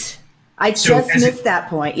point. I just missed that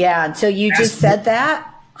point. Yeah, until you just said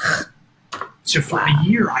that. So for a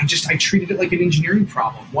year, I treated it like an engineering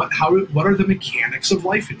problem. What are the mechanics of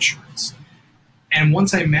life insurance? And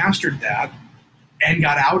once I mastered that and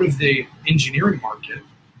got out of the engineering market,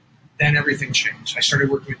 then everything changed. I started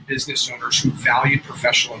working with business owners who valued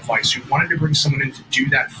professional advice, who wanted to bring someone in to do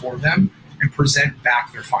that for them and present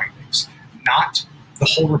back their findings, not the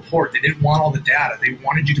whole report. They didn't want all the data. They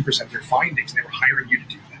wanted you to present their findings, and they were hiring you to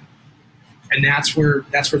do that. And that's where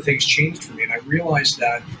things changed for me. And I realized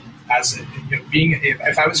that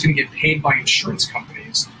if I was going to get paid by insurance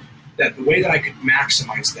companies, that the way that I could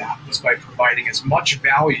maximize that was by providing as much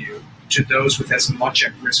value to those with as much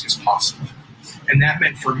at risk as possible. And that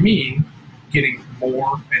meant for me getting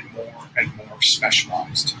more and more and more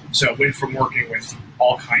specialized. So I went from working with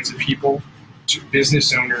all kinds of people to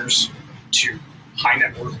business owners to high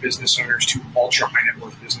net worth business owners to ultra high net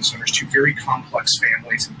worth business owners to very complex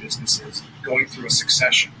families and businesses going through a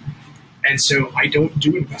succession. And so I don't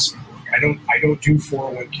do investment work. I don't do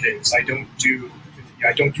 401ks. I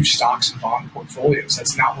don't do stocks and bond portfolios.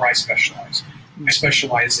 That's not where I specialize. I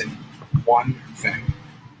specialize in one thing: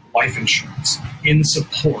 life insurance in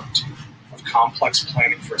support of complex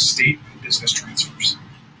planning for estate and business transfers.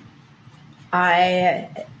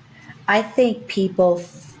 I think people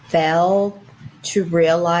fail to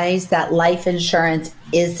realize that life insurance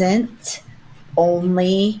isn't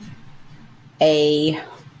only a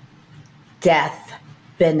death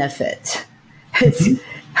benefit.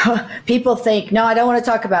 People think, no, I don't want to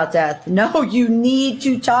talk about death. No, you need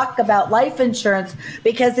to talk about life insurance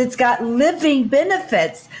because it's got living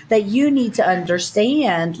benefits that you need to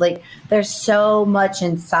understand. Like, there's so much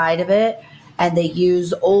inside of it, and they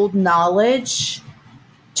use old knowledge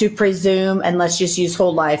to presume, and let's just use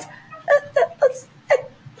whole life.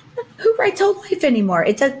 Who writes whole life anymore?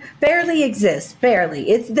 It barely exists. Barely.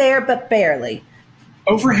 It's there, but barely.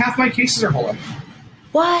 Over half my cases are whole life.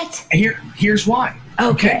 What? And here's why.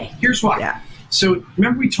 Okay. Here's why. Yeah. So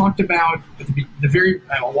remember we talked about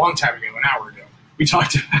at a long time ago, an hour ago, we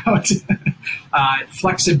talked about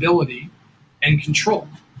flexibility and control.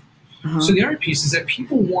 Uh-huh. So the other piece is that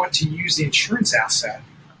people want to use the insurance asset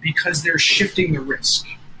because they're shifting the risk.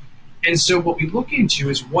 And so what we look into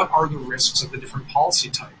is what are the risks of the different policy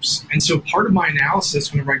types. And so part of my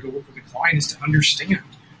analysis whenever I go work with a client is to understand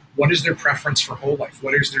what is their preference for whole life,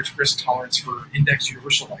 what is their risk tolerance for index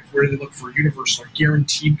universal life, where do they look for universal or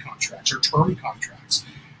guaranteed contracts or term contracts,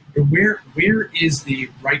 where is the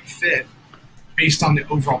right fit based on the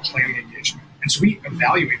overall planning engagement. And so we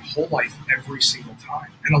evaluate whole life every single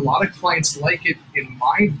time. And a lot of clients like it in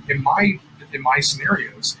my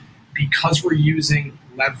scenarios because we're using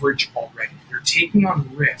leverage already. They're taking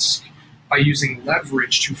on risk by using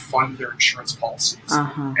leverage to fund their insurance policies.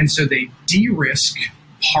 Uh-huh. And so they de-risk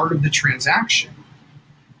part of the transaction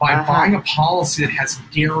by buying a policy that has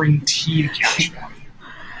guaranteed cash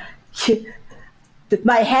value.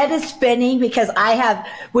 My head is spinning because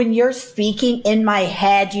when you're speaking in my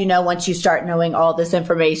head, once you start knowing all this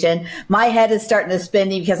information, my head is starting to spin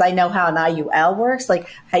because I know how an IUL works. Like,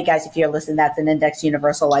 hey guys, if you're listening, that's an index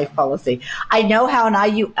universal life policy. I know how an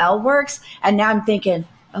IUL works. And now I'm thinking,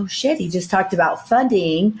 oh shit, he just talked about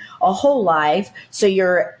funding a whole life. So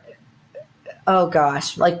oh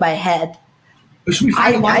gosh, like my head. So we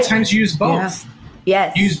find a lot of times you use both. Yeah.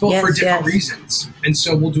 Yes. Use both for different reasons. And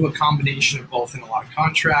so we'll do a combination of both in a lot of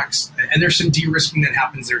contracts. And there's some de-risking that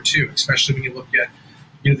happens there too, especially when you look at,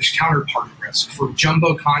 there's counterparty risk. For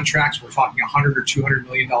jumbo contracts, we're talking $100 or $200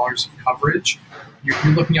 million of coverage. You're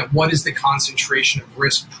looking at what is the concentration of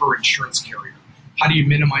risk per insurance carrier. How do you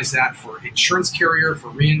minimize that for insurance carrier, for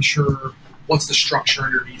reinsurer? What's the structure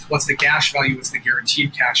underneath? What's the cash value? What's the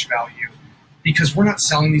guaranteed cash value? Because we're not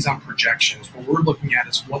selling these on projections. What we're looking at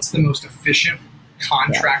is what's the most efficient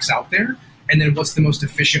contracts out there, and then what's the most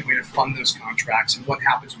efficient way to fund those contracts, and what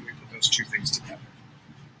happens when we put those two things together.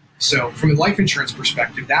 So from a life insurance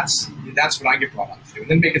perspective, that's what I get brought up to, and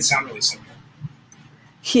then make it sound really simple.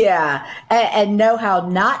 Yeah, and know how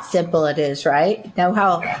not simple it is, right? Know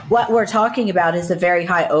how what we're talking about is a very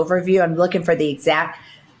high overview. I'm looking for the exact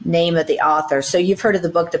name of the author. So you've heard of the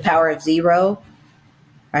book, The Power of Zero,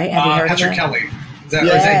 right? Have you heard Patrick of it? Kelly. Is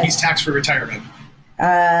that he's tax-free retirement?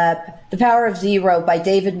 The Power of Zero by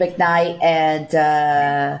David McKnight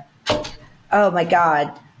and oh my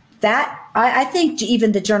God, that I think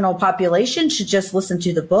even the general population should just listen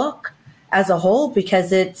to the book as a whole,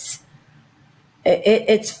 because it's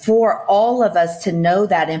for all of us to know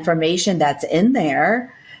that information that's in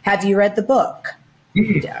there. Have you read the book?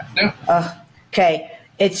 No. Okay,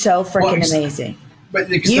 it's so freaking amazing. But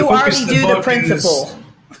you already do the principle.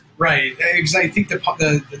 Right, because I think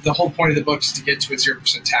the whole point of the book is to get to a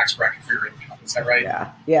 0% tax bracket for your income. Is that right?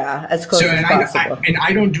 Yeah, as close as possible.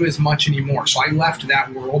 I don't do as much anymore. So I left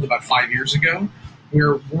that world about 5 years ago,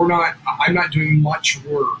 where I'm not doing much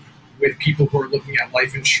work with people who are looking at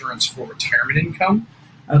life insurance for retirement income.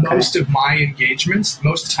 Okay. Most of my engagements,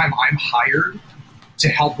 most of the time, I'm hired to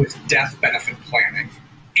help with death benefit planning,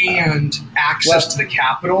 and access to the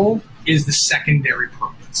capital is the secondary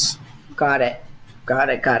purpose. Got it.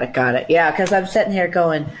 Yeah, because I'm sitting here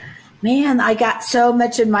going, man, I got so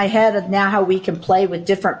much in my head of now how we can play with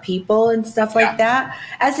different people and stuff like that.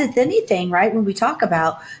 As with anything, right? When we talk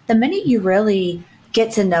about the minute you really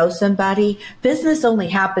get to know somebody, business only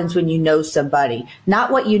happens when you know somebody, not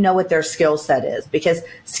what you know what their skill set is, because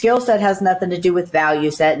skill set has nothing to do with value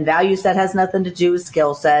set, and value set has nothing to do with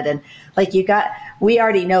skill set. And like we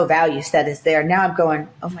already know value set is there. Now I'm going,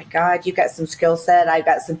 oh my God, you got some skill set. I've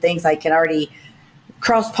got some things I can already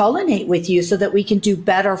cross-pollinate with you so that we can do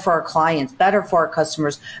better for our clients, better for our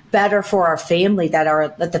customers, better for our family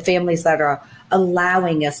the families that are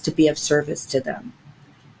allowing us to be of service to them.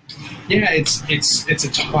 Yeah, it's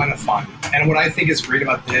a ton of fun. And what I think is great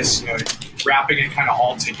about this, wrapping it kind of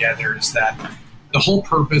all together, is that the whole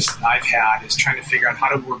purpose that I've had is trying to figure out how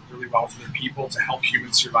to work really well with other people to help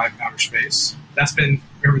humans survive in outer space. That's been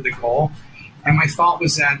really the goal. And my thought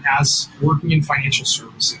was that as working in financial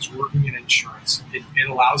services, working in insurance, it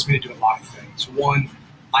allows me to do a lot of things. One,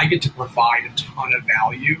 I get to provide a ton of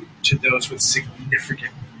value to those with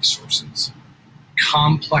significant resources.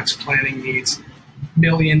 Complex planning needs,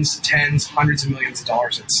 millions, tens, hundreds of millions of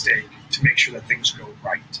dollars at stake to make sure that things go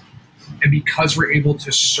right. And because we're able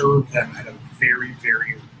to serve them at a very,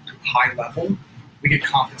 very high level, we get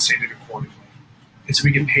compensated accordingly. And so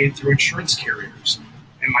we get paid through insurance carriers.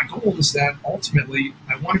 And my goal is that ultimately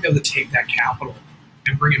I want to be able to take that capital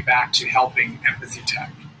and bring it back to helping empathy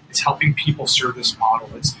tech. It's helping people serve this model.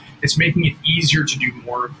 It's making it easier to do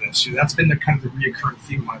more of this. So that's been the kind of the reoccurring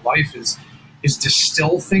theme of my life is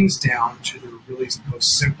distill things down to the really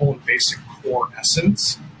most simple and basic core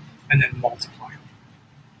essence, and then multiply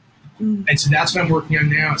them. And so that's what I'm working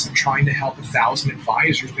on now. Is I'm trying to help 1,000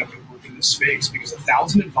 advisors be able to work in this space, because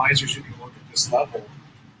 1,000 advisors who can work at this level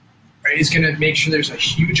is going to make sure there's a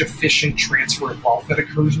huge, efficient transfer of wealth that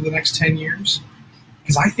occurs in the next 10 years.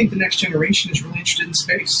 Because I think the next generation is really interested in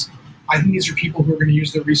space. I think these are people who are going to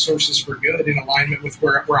use their resources for good in alignment with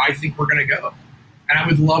where I think we're going to go. And I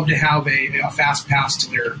would love to have a fast pass to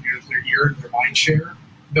their ear, their mind share,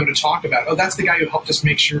 be able to talk about, that's the guy who helped us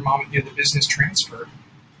make sure the business transfer.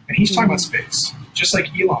 And he's talking about space, just like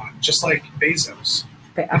Elon, just like Bezos,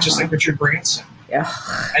 and just like Richard Branson. Yeah.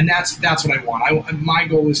 And that's what I want. My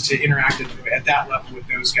goal is to interact at that level with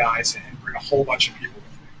those guys and bring a whole bunch of people with me.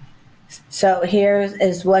 So here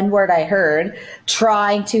is one word I heard: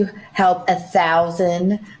 trying to help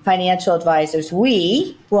 1,000 financial advisors.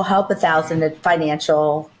 We will help 1,000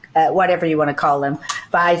 financial, whatever you want to call them,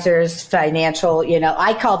 advisors, financial.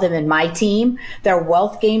 I call them in my team, they're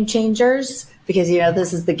wealth game changers, because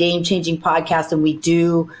this is the Game Changing Podcast, and we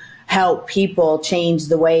do help people change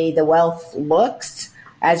the way the wealth looks,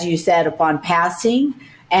 as you said, upon passing.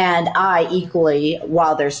 And I equally,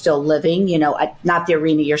 while they're still living, not the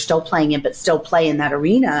arena you're still playing in, but still play in that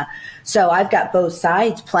arena. So I've got both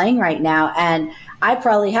sides playing right now. And I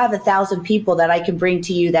probably have 1,000 people that I can bring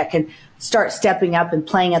to you that can start stepping up and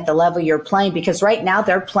playing at the level you're playing. Because right now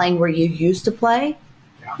they're playing where you used to play,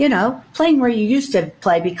 playing where you used to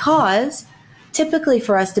play. Because typically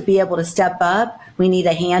for us to be able to step up, we need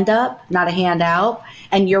a hand up, not a hand out.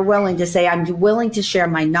 And you're willing to say, I'm willing to share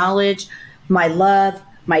my knowledge, my love,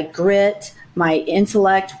 my grit, my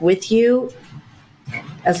intellect with you,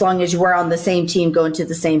 as long as we're on the same team, going to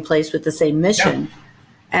the same place with the same mission.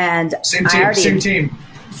 Yeah. And same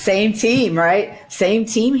team, right? Same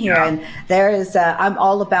team here. Yeah. And there is, I'm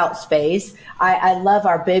all about space. I love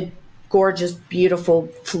our big, gorgeous, beautiful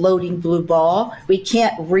floating blue ball. We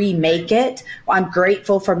can't remake it. I'm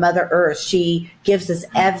grateful for Mother Earth. She gives us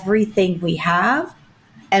everything we have,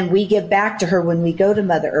 and we give back to her when we go to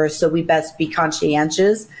Mother Earth. So we best be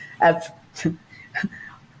conscientious of,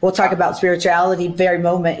 we'll talk about spirituality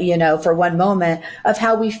for one moment, of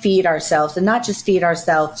how we feed ourselves, and not just feed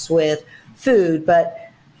ourselves with food, but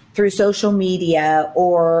through social media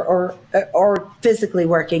or physically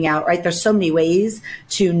working out, right? There's so many ways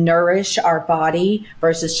to nourish our body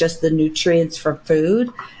versus just the nutrients from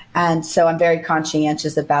food. And so I'm very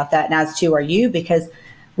conscientious about that. And as too are you, because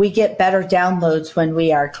we get better downloads when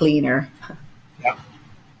we are cleaner.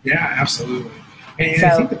 Yeah, absolutely. And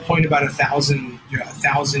I think the point about 1,000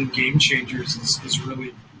 game changers is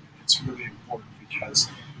really important, because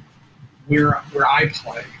where I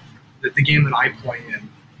play, the game that I play in,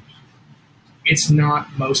 it's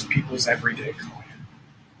not most people's everyday client.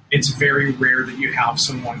 It's very rare that you have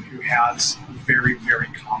someone who has a very, very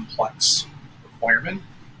complex requirement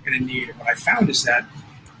and a need. And what I found is that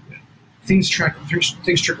things trickle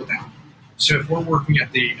down. So if we're working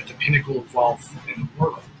at the pinnacle of wealth in the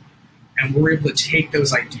world, and we're able to take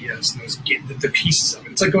those ideas and the pieces of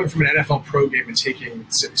it, it's like going from an NFL pro game and taking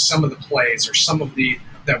some of the plays or some of the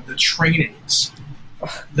trainings,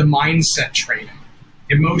 the mindset training,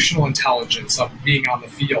 emotional intelligence of being on the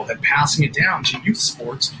field, and passing it down to youth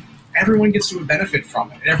sports. Everyone gets to benefit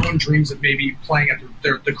from it, and everyone dreams of maybe playing at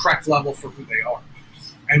the correct level for who they are.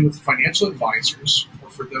 And with financial advisors, or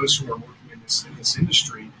for those who are working in this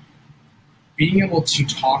industry, being able to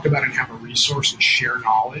talk about and have a resource and share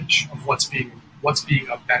knowledge of what's being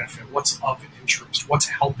of benefit, what's of interest, what's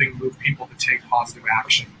helping move people to take positive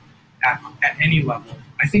action at any level,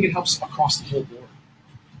 I think it helps across the whole board.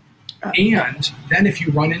 And then if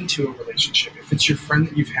you run into a relationship, if it's your friend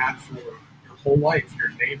that you've had for your whole life, your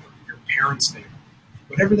neighbor, your parents' neighbor,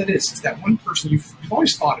 whatever that is, it's that one person you've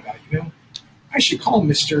always thought about, I should call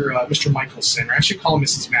Mr. Michelson, or I should call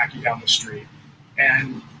Mrs. Mackey down the street.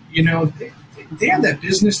 And, they have that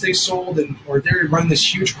business they sold, or they're running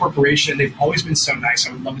this huge corporation, and they've always been so nice.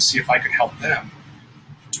 I would love to see if I could help them.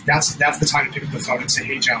 That's the time to pick up the phone and say,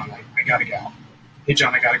 hey, John, I got a gal. Hey,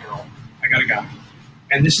 John, I got a girl. I got a guy.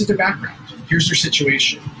 And this is their background. Here's their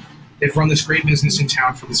situation. They've run this great business in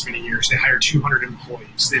town for this many years. They hired 200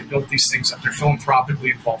 employees. They've built these things up. They're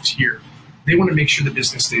philanthropically involved here. They want to make sure the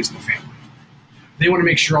business stays in the family. They want to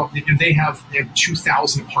make sure they have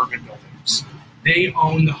 2,000 apartment buildings. They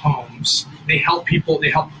own the homes. They help people. They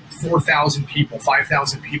help 4,000 people,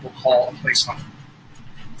 5,000 people call a place home.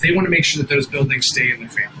 They want to make sure that those buildings stay in their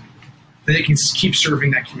family, that they can keep serving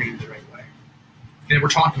that community the right way. And we're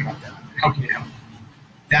talking about that. How can you help?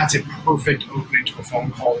 That's a perfect opening to a phone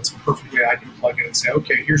call. It's a perfect way I can plug in and say,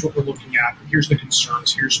 okay, here's what we're looking at. Here's the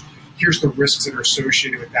concerns. Here's the risks that are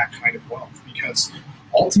associated with that kind of wealth. Because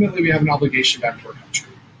ultimately, we have an obligation back to our country.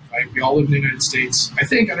 Right? We all live in the United States. I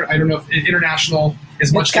don't know if international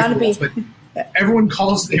is much different, but everyone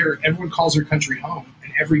calls their country home,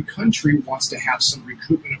 and every country wants to have some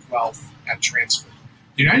recoupment of wealth at transfer.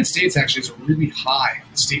 The United States actually has a really high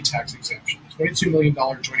estate tax exemption. $22 million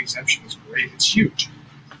joint exemption is great. It's huge.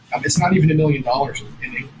 It's not even $1 million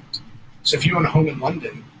in England. So if you own a home in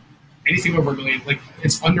London, anything over $1 million,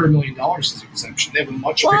 it's under $1 million is exemption. They have a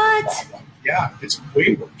much bigger problem. Yeah, it's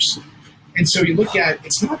way worse. And so you look at,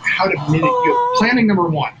 it's not how to mitigate, planning number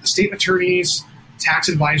one, the state attorneys, tax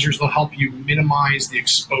advisors, they'll help you minimize the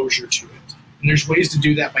exposure to it. And there's ways to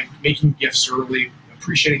do that by making gifts early,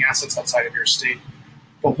 appreciating assets outside of your estate.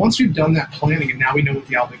 But once we've done that planning and now we know what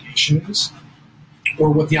the obligation is, or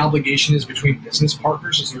what the obligation is between business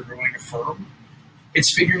partners as they're growing a firm,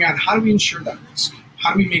 it's figuring out how do we ensure that risk?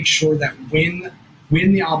 How do we make sure that when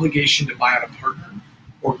the obligation to buy out a partner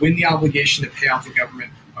or when the obligation to pay out the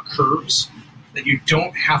government occurs, that you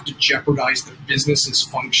don't have to jeopardize the business's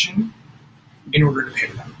function in order to pay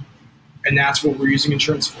them. And that's what we're using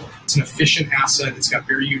insurance for. It's an efficient asset. It's got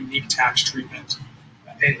very unique tax treatment.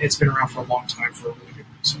 And it's been around for a long time for a really good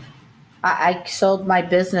reason. I sold my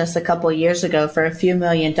business a couple of years ago for a few $1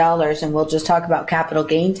 million, and we'll just talk about capital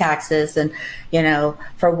gain taxes and,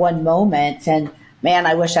 for one moment. And man,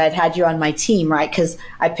 I wish I had you on my team, right? Because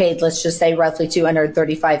I paid, let's just say, roughly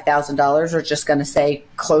 $235,000. We're just going to say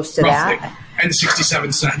close to that. And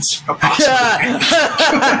 67 cents right?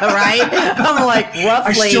 I'm like,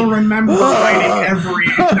 roughly. I still remember writing every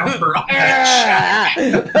number on that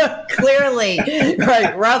check. Clearly.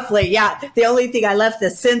 Right, roughly. Yeah. The only thing I left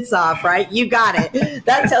the cents off, right? You got it.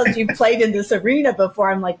 That tells you played in this arena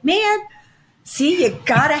before. I'm like, man, see, you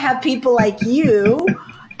got to have people like you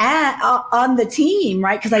on the team,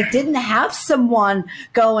 right? Because I didn't have someone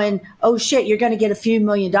going, oh shit, you're going to get a few $1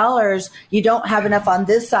 million. You don't have enough on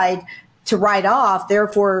this side to write off.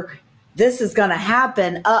 Therefore, this is going to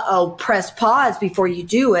happen. Press pause before you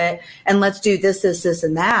do it. And let's do this,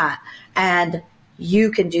 and that. And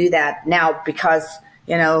you can do that now because,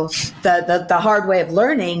 the hard way of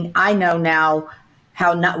learning, I know now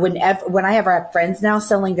how not when I ever have friends now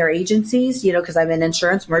selling their agencies, because I'm in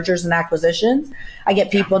insurance, mergers and acquisitions, I get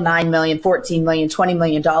people $9 million, $14 million, $20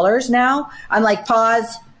 million now. I'm like,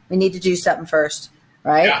 pause. We need to do something first,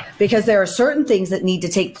 right? Yeah. Because there are certain things that need to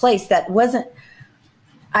take place that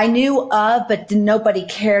I knew of, but nobody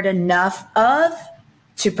cared enough of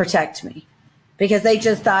to protect me, because they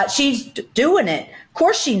just thought she's doing it. Of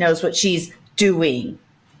course she knows what she's doing,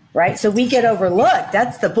 right? So we get overlooked.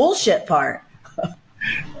 That's the bullshit part.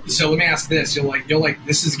 So let me ask this. You'll like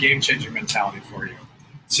this is game changer mentality for you.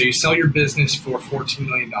 So you sell your business for $14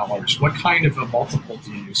 million. What kind of a multiple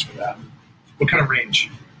do you use for that? What kind of range?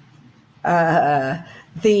 The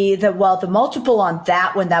multiple on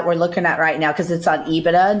that one that we're looking at right now, because it's on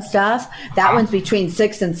EBITDA and stuff, that one's between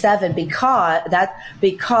 6 and 7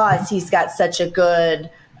 because he's got such a good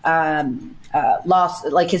loss.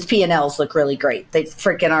 Like his P&Ls look really great. They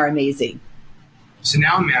freaking are amazing. So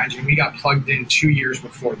now imagine we got plugged in 2 years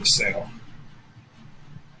before the sale.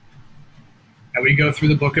 And we go through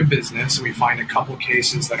the book of business and we find a couple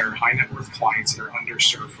cases that are high net worth clients that are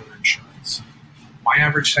underserved for their insurance. My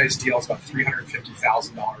average size deal is about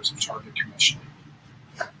 $350,000 of target commission.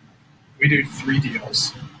 We do 3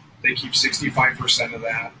 deals. They keep 65% of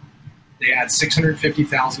that. They add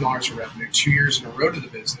 $650,000 of revenue 2 years in a row to the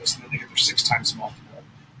business, and then they get their 6 times multiple.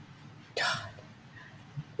 God.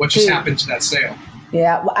 What just happened to that sale?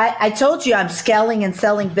 Yeah, well, I told you I'm scaling and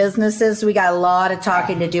selling businesses. We got a lot of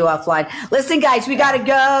talking to do offline. Listen, guys, we got to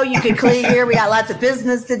go. You can clear here. We got lots of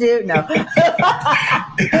business to do. No,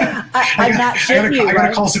 I'm not shitting you. I got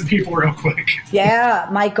to call some people real quick. Yeah,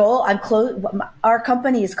 my goal. Our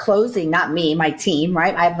company is closing. Not me, my team.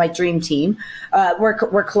 Right, I have my dream team.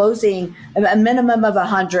 We're closing a minimum of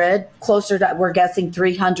 100. Closer to, we're guessing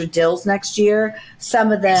 300 deals next year.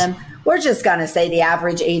 Some of them. We're just going to say the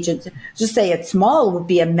average agent, just say it's small, would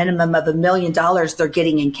be a minimum of $1 million they're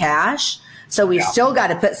getting in cash. So we've still got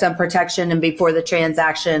to put some protection in before the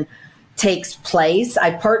transaction takes place.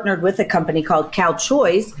 I partnered with a company called Cal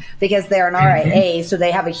Choice because they're an RIA. So they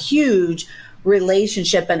have a huge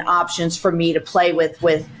relationship and options for me to play with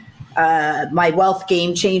my wealth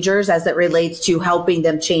game changers as it relates to helping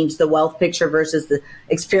them change the wealth picture versus the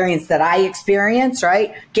experience that I experience,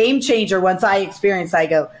 right? Game changer. Once I experience, I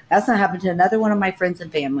go, that's not happened to another one of my friends and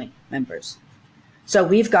family members. So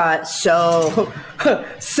we've got so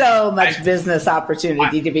much business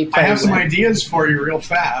opportunity to be playing. I have some ideas for you real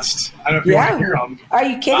fast. I don't know if you want to hear them. Are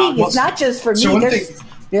you kidding? It's not just for me.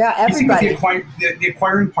 Everybody. The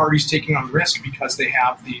acquiring party's taking on risk because they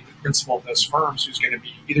have the principal of those firms who's going to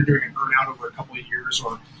be either doing an earn out over a couple of years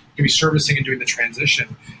or going to be servicing and doing the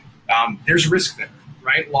transition. There's risk there,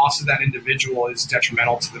 right? Loss of that individual is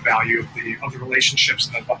detrimental to the value of the relationships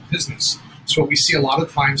in the business. So what we see a lot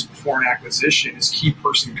of times before an acquisition is key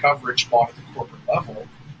person coverage bought at the corporate level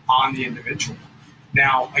on the individual.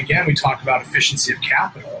 Now, again, we talk about efficiency of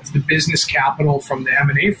capital. If the business capital from the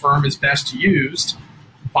M&A firm is best used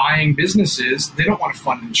buying businesses, they don't want to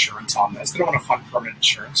fund insurance on this. They don't want to fund permanent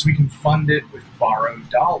insurance. We can fund it with borrowed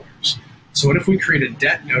dollars. So what if we create a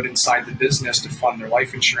debt note inside the business to fund their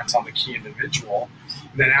life insurance on the key individual?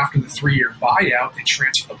 And then after the 3-year buyout, they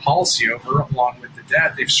transfer the policy over along with the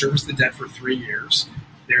debt. They've serviced the debt for 3 years.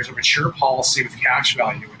 There's a mature policy with cash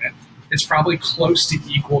value in it. It's probably close to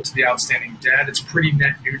equal to the outstanding debt. It's pretty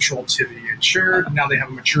net neutral to the insured. Now they have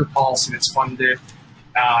a mature policy that's funded.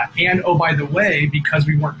 And, oh, by the way, because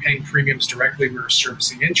we weren't paying premiums directly, we were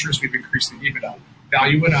servicing interest, we've increased the EBITDA.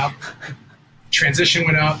 Value went up, transition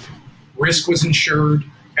went up, risk was insured,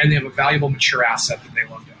 and they have a valuable mature asset that they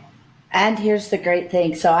loaned out. And here's the great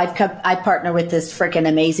thing. So I partner with this freaking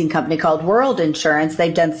amazing company called World Insurance.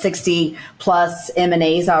 They've done 60 plus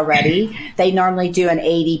M&As already. They normally do an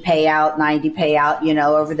 80 payout, 90 payout,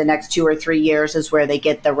 over the next 2 or 3 years is where they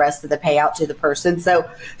get the rest of the payout to the person. So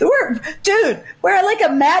we're like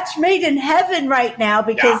a match made in heaven right now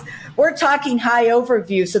because we're talking high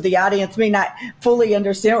overview. So the audience may not fully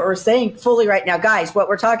understand what we're saying fully right now. Guys, what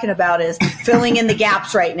we're talking about is filling in the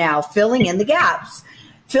gaps right now, filling in the gaps.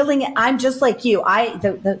 I'm just like you.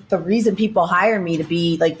 The reason people hire me to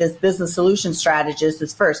be like this business solution strategist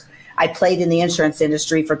is first, I played in the insurance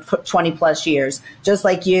industry for 20 plus years. Just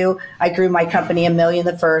like you, I grew my company $1 million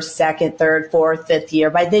the first, second, third, fourth, fifth year.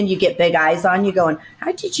 By then you get big eyes on you going,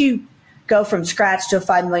 how did you go from scratch to a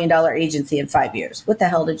 $5 million agency in 5 years? What the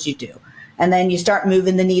hell did you do? And then you start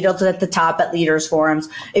moving the needles at the top at leaders forums.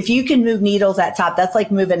 If you can move needles at top, that's like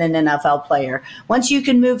moving an NFL player. Once you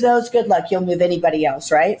can move those, good luck. You'll move anybody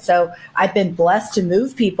else, right? So I've been blessed to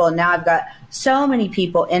move people. And now I've got so many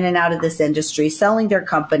people in and out of this industry, selling their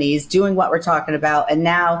companies, doing what we're talking about. And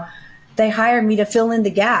now they hire me to fill in the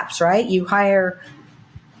gaps, right? You hire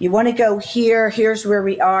you want to go here, here's where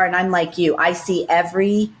we are. And I'm like you, I see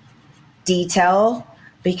every detail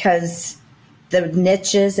because the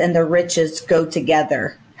niches and the riches go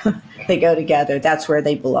together. They go together. That's where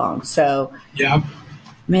they belong. So, yeah,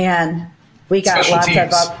 man, we got Special lots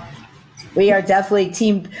teams. we are definitely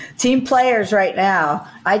team players right now.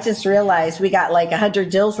 I just realized we got like 100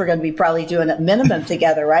 deals we're going to be probably doing at minimum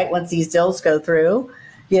together, right? Once these deals go through,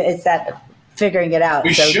 yeah, it's that figuring it out.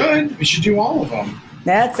 We should do all of them.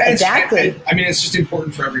 That's exactly. I mean, it's just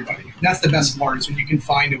important for everybody. And that's the best part is when you can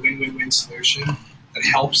find a win-win-win solution that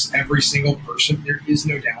helps every single person. There is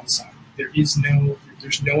no downside. There's no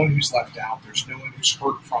one who's left out. There's no one who's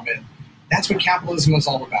hurt from it. That's what capitalism is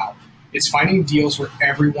all about. It's finding deals where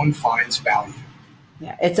everyone finds value.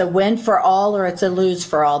 Yeah, it's a win for all or it's a lose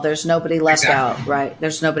for all. There's nobody left out, right?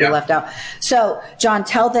 There's nobody left out. So, John,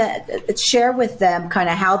 share with them kind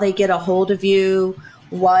of how they get a hold of you,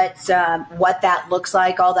 what that looks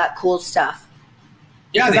like, all that cool stuff.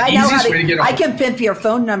 Yeah, the easiest way to get a hold. I can pimp your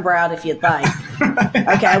phone number out if you'd like.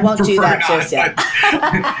 Okay, I won't do that just yet.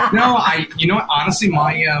 No, you know what? Honestly,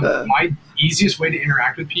 my easiest way to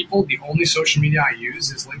interact with people, the only social media I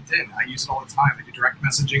use is LinkedIn. I use it all the time. I do direct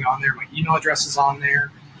messaging on there. My email address is on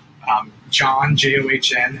there. John,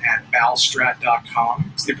 John, at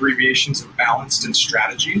balstrat.com. It's the abbreviations of Balanced and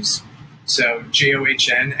Strategies. So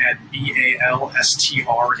John at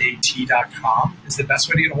balstrat.com is the best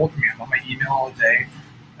way to get a hold of me. I'm on my email all day.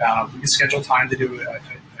 We can schedule time to do an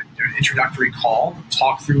introductory call,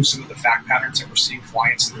 talk through some of the fact patterns that we're seeing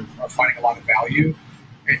clients that are finding a lot of value.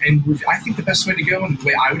 And I think the best way to go and the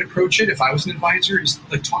way I would approach it if I was an advisor is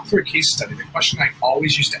like talk through a case study. The question I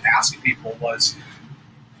always used to ask people was,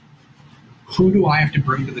 who do I have to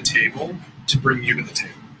bring to the table to bring you to the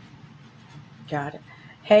table? Got it.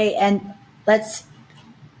 Hey, and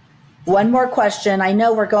one more question. I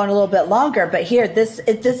know we're going a little bit longer, but here, this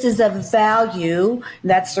is of value.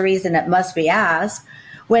 That's the reason it must be asked.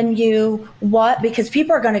 Because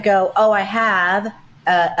people are going to go, oh, I have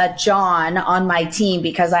a John on my team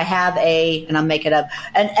because I have and I'll make it up,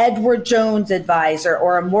 an Edward Jones advisor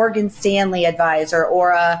or a Morgan Stanley advisor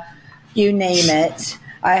or you name it.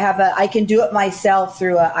 I can do it myself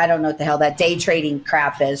through I don't know what the hell that day trading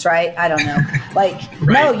crap is, right? I don't know. Like,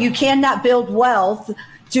 right. No, you cannot build wealth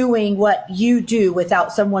doing what you do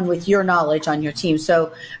without someone with your knowledge on your team.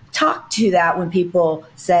 So talk to that when people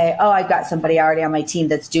say, oh, I've got somebody already on my team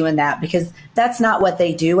that's doing that, because that's not what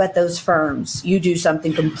they do at those firms. You do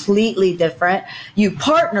something completely different. You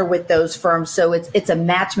partner with those firms. So it's a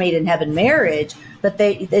match made in heaven marriage, but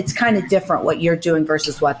it's kind of different what you're doing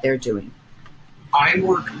versus what they're doing. I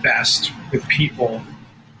work best with people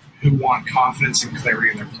who want confidence and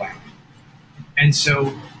clarity in their plan. And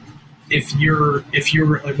so if you're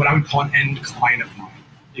like what I would call an end client of mine,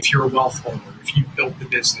 if you're a wealth holder, if you've built the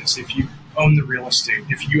business, if you own the real estate,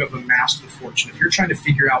 if you have amassed the fortune, if you're trying to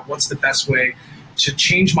figure out what's the best way to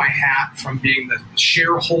change my hat from being the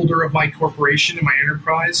shareholder of my corporation and my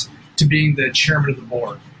enterprise to being the chairman of the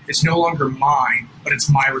board, it's no longer mine, but it's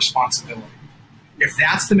my responsibility. If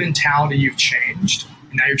that's the mentality you've changed,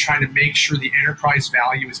 and now you're trying to make sure the enterprise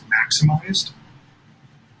value is maximized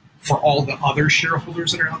for all the other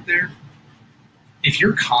shareholders that are out there, if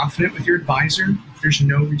you're confident with your advisor, there's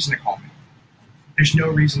no reason to call me. There's no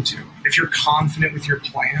reason to. If you're confident with your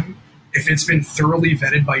plan, if it's been thoroughly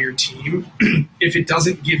vetted by your team, if it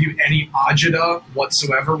doesn't give you any agita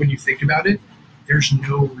whatsoever when you think about it, there's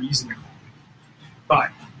no reason to call me.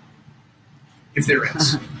 But if there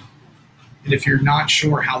is, and if you're not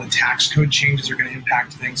sure how the tax code changes are going to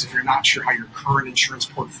impact things, if you're not sure how your current insurance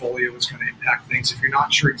portfolio is going to impact things, if you're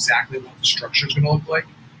not sure exactly what the structure is going to look like,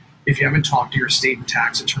 if you haven't talked to your state and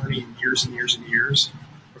tax attorney in years and years and years,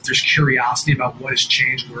 or if there's curiosity about what has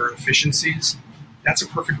changed, what are efficiencies, that's a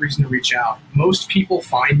perfect reason to reach out. Most people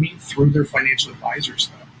find me through their financial advisors,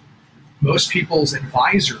 though. Most people's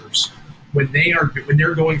advisors, when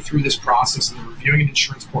they're going through this process and they're reviewing an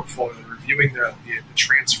insurance portfolio, they're reviewing the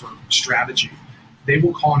transfer strategy, they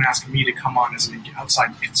will call and ask me to come on as an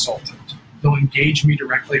outside consultant. They'll engage me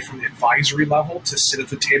directly from the advisory level to sit at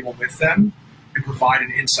the table with them and provide an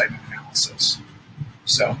insight and analysis.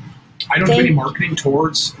 So I don't do any marketing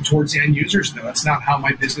towards the end users, though. That's not how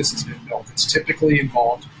my business has been built. It's typically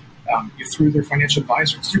involved through their financial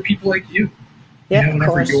advisors, through people like you. Yeah,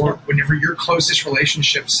 whenever your closest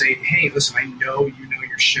relationships say, hey, listen, I know you know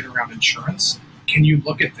your shit around insurance. Can you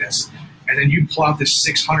look at this? And then you pull out this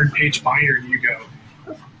 600-page binder and you go,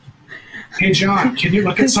 hey, John, can you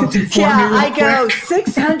look at something for me real quick? Go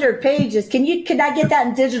 600 pages. Can I get that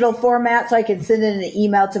in digital format so I can send it in an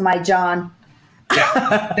email to my John?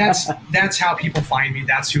 Yeah, that's how people find me.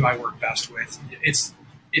 That's who I work best with.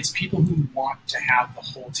 It's people who want to have the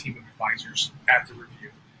whole team of advisors at the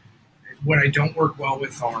review. What I don't work well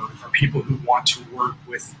with are people who want to work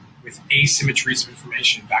with asymmetries of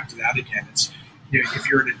information. Back to that again. It's, if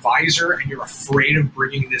you're an advisor and you're afraid of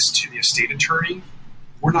bringing this to the estate attorney,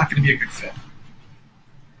 we're not going to be a good fit.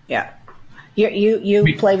 Yeah.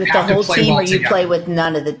 You play with the whole team, or you play with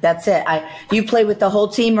none of the. That's it. You play with the whole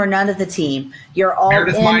team or none of the team. You're all.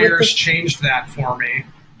 Meredith Myers changed that for me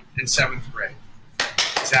in 7th grade.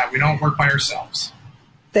 Is that we don't work by ourselves.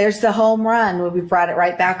 There's the home run where we brought it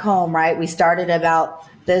right back home. Right, we started about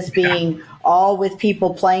this being all with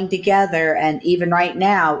people playing together, and even right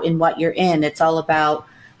now in what you're in, it's all about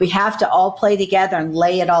we have to all play together and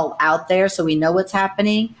lay it all out there so we know what's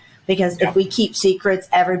happening. Because if we keep secrets,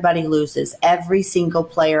 everybody loses. Every single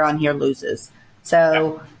player on here loses.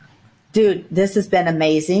 So, dude, this has been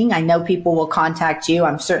amazing. I know people will contact you.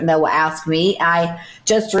 I'm certain they will ask me. I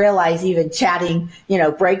just realized even chatting,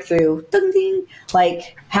 breakthrough, ding, ding,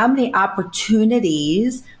 like how many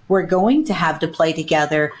opportunities we're going to have to play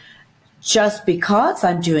together just because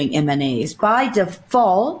I'm doing M&As. By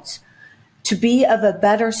default, to be of a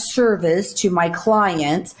better service to my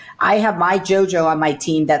clients, I have my JoJo on my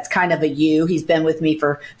team that's kind of a you. He's been with me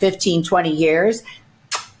for 15, 20 years.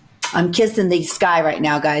 I'm kissing the sky right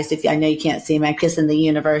now, guys. I know you can't see me. I'm kissing the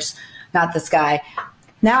universe, not the sky.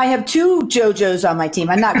 Now I have 2 JoJos on my team.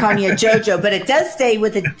 I'm not calling you a JoJo, but it does stay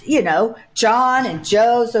with it, John and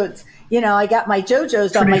Joe. So it's, I got my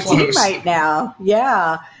JoJos on my team right now.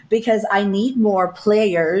 Yeah, because I need more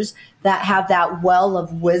players that have that well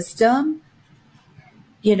of wisdom,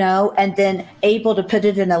 and then able to put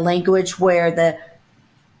it in a language where the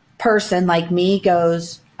person like me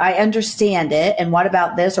goes, I understand it. And what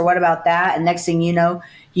about this or what about that? And next thing you know,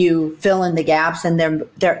 you fill in the gaps, and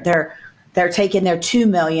they're taking their 2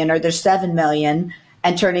 million or their 7 million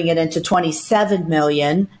and turning it into 27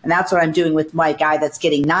 million. And that's what I'm doing with my guy that's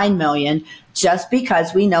getting 9 million, just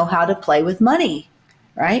because we know how to play with money,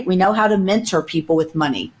 right? We know how to mentor people with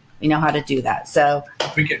money. We know how to do that. So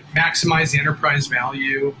if we can maximize the enterprise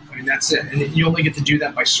value, that's it. And you only get to do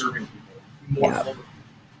that by serving people more fully.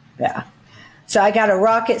 Yeah. So I got a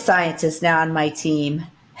rocket scientist now on my team.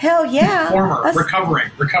 Hell yeah. Former,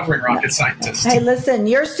 recovering rocket scientist. Hey, listen,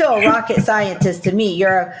 you're still a rocket scientist to me.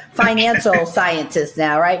 You're a financial scientist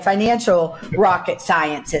now, right? Financial rocket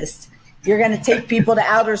scientist. You're going to take people to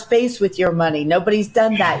outer space with your money. Nobody's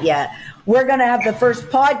done that yet. We're going to have the first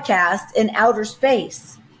podcast in outer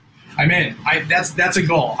space. I'm in. That's a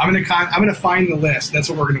goal. I'm gonna find the list. That's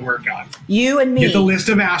what we're gonna work on. You and me. Get the list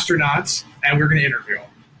of astronauts, and we're gonna interview them.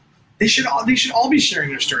 They should all be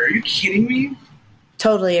sharing their story. Are you kidding me?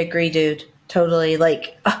 Totally agree, dude. Totally.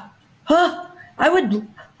 Like, I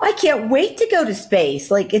can't wait to go to space.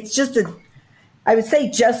 Like, it's I would say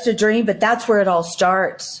just a dream, but that's where it all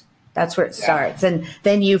starts. That's where it starts. And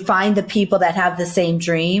then you find the people that have the same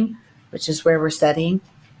dream, which is where we're setting.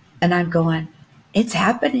 And I'm going, it's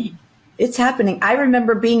happening. It's happening. I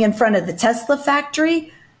remember being in front of the Tesla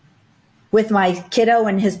factory with my kiddo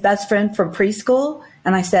and his best friend from preschool.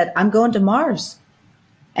 And I said, I'm going to Mars.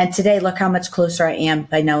 And today, look how much closer I am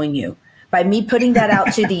by knowing you. By me putting that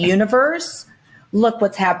out to the universe, look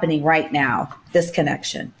what's happening right now, this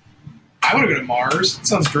connection. I want to go to Mars. It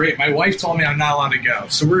sounds great. My wife told me I'm not allowed to go.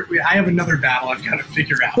 So I have another battle I've got to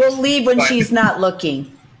figure out. We'll leave when she's not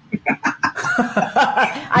looking.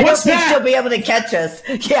 I don't think she'll be able to catch us.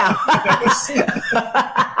 Yeah.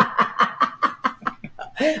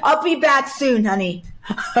 I'll be back soon, honey.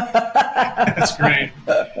 That's great.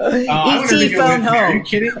 ET phone home. Are you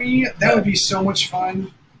kidding me? That would be so much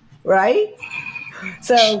fun. Right?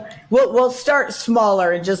 So we'll start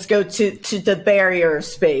smaller and just go to the barrier of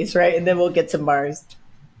space, right? And then we'll get to Mars.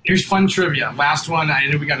 Here's fun trivia. Last one. I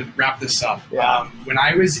know we got to wrap this up. Yeah. When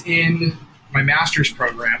I was in my master's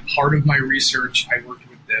program, part of my research, I worked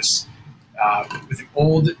with this with an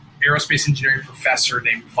old aerospace engineering professor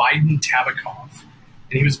named Vaidin Tabakov,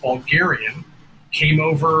 and he was Bulgarian, came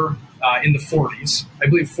over in the 40s, I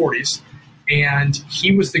believe 40s, and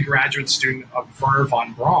he was the graduate student of Wernher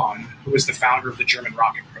von Braun, who was the founder of the German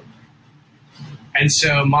rocket program. And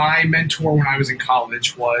so my mentor when I was in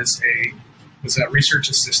college was a research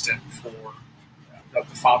assistant for the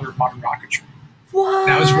father of modern rocketry. What?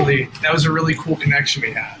 That was a really cool connection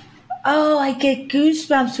we had. Oh, I get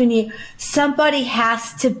goosebumps when somebody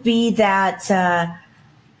has to be that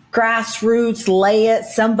grassroots, lay it.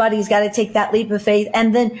 Somebody's got to take that leap of faith,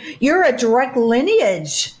 and then you're a direct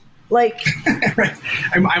lineage. Like, right.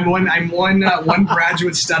 I'm one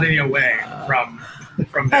graduate study away from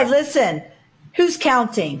that. Hey, listen, who's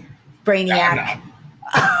counting, Brainiac?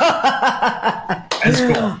 That's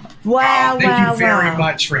cool. Wow, Thank you very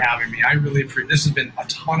much for having me. I really appreciate this. Has been a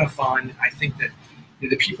ton of fun. I think that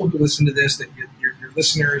the people who listen to this, that your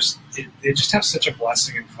listeners, they just have such a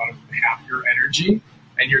blessing and fun to have your energy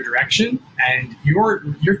and your direction, and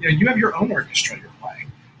you have your own orchestra you're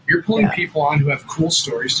playing. You're pulling people on who have cool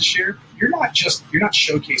stories to share. You're not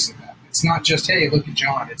showcasing them. It's not just, hey, look at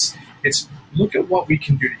John. It's look at what we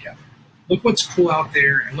can do together. Look what's cool out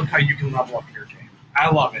there, and look how you can level up your game.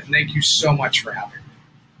 I love it. And thank you so much for having me.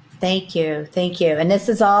 Thank you. Thank you. And this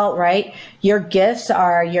is all right. Your gifts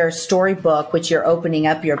are your storybook, which you're opening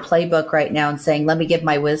up your playbook right now and saying, let me give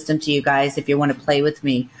my wisdom to you guys if you want to play with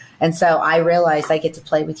me. And so I realized I get to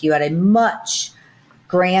play with you at a much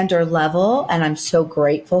grander level, and I'm so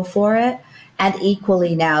grateful for it. And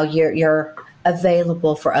equally now you're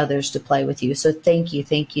available for others to play with you. So thank you.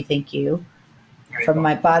 Thank you. Thank you. From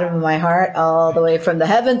my bottom of my heart, all the way from the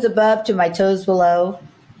heavens above to my toes below,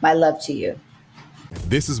 my love to you.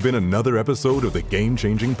 This has been another episode of the Game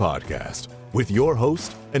Changing Podcast with your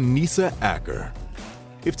host, Anissa Acker.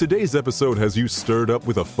 If today's episode has you stirred up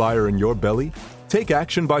with a fire in your belly, take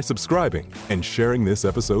action by subscribing and sharing this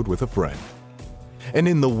episode with a friend. And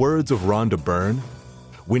in the words of Rhonda Byrne,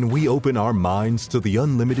 when we open our minds to the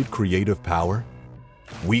unlimited creative power,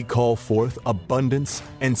 we call forth abundance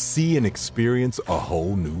and see and experience a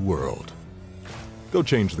whole new world. Go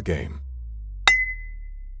change the game.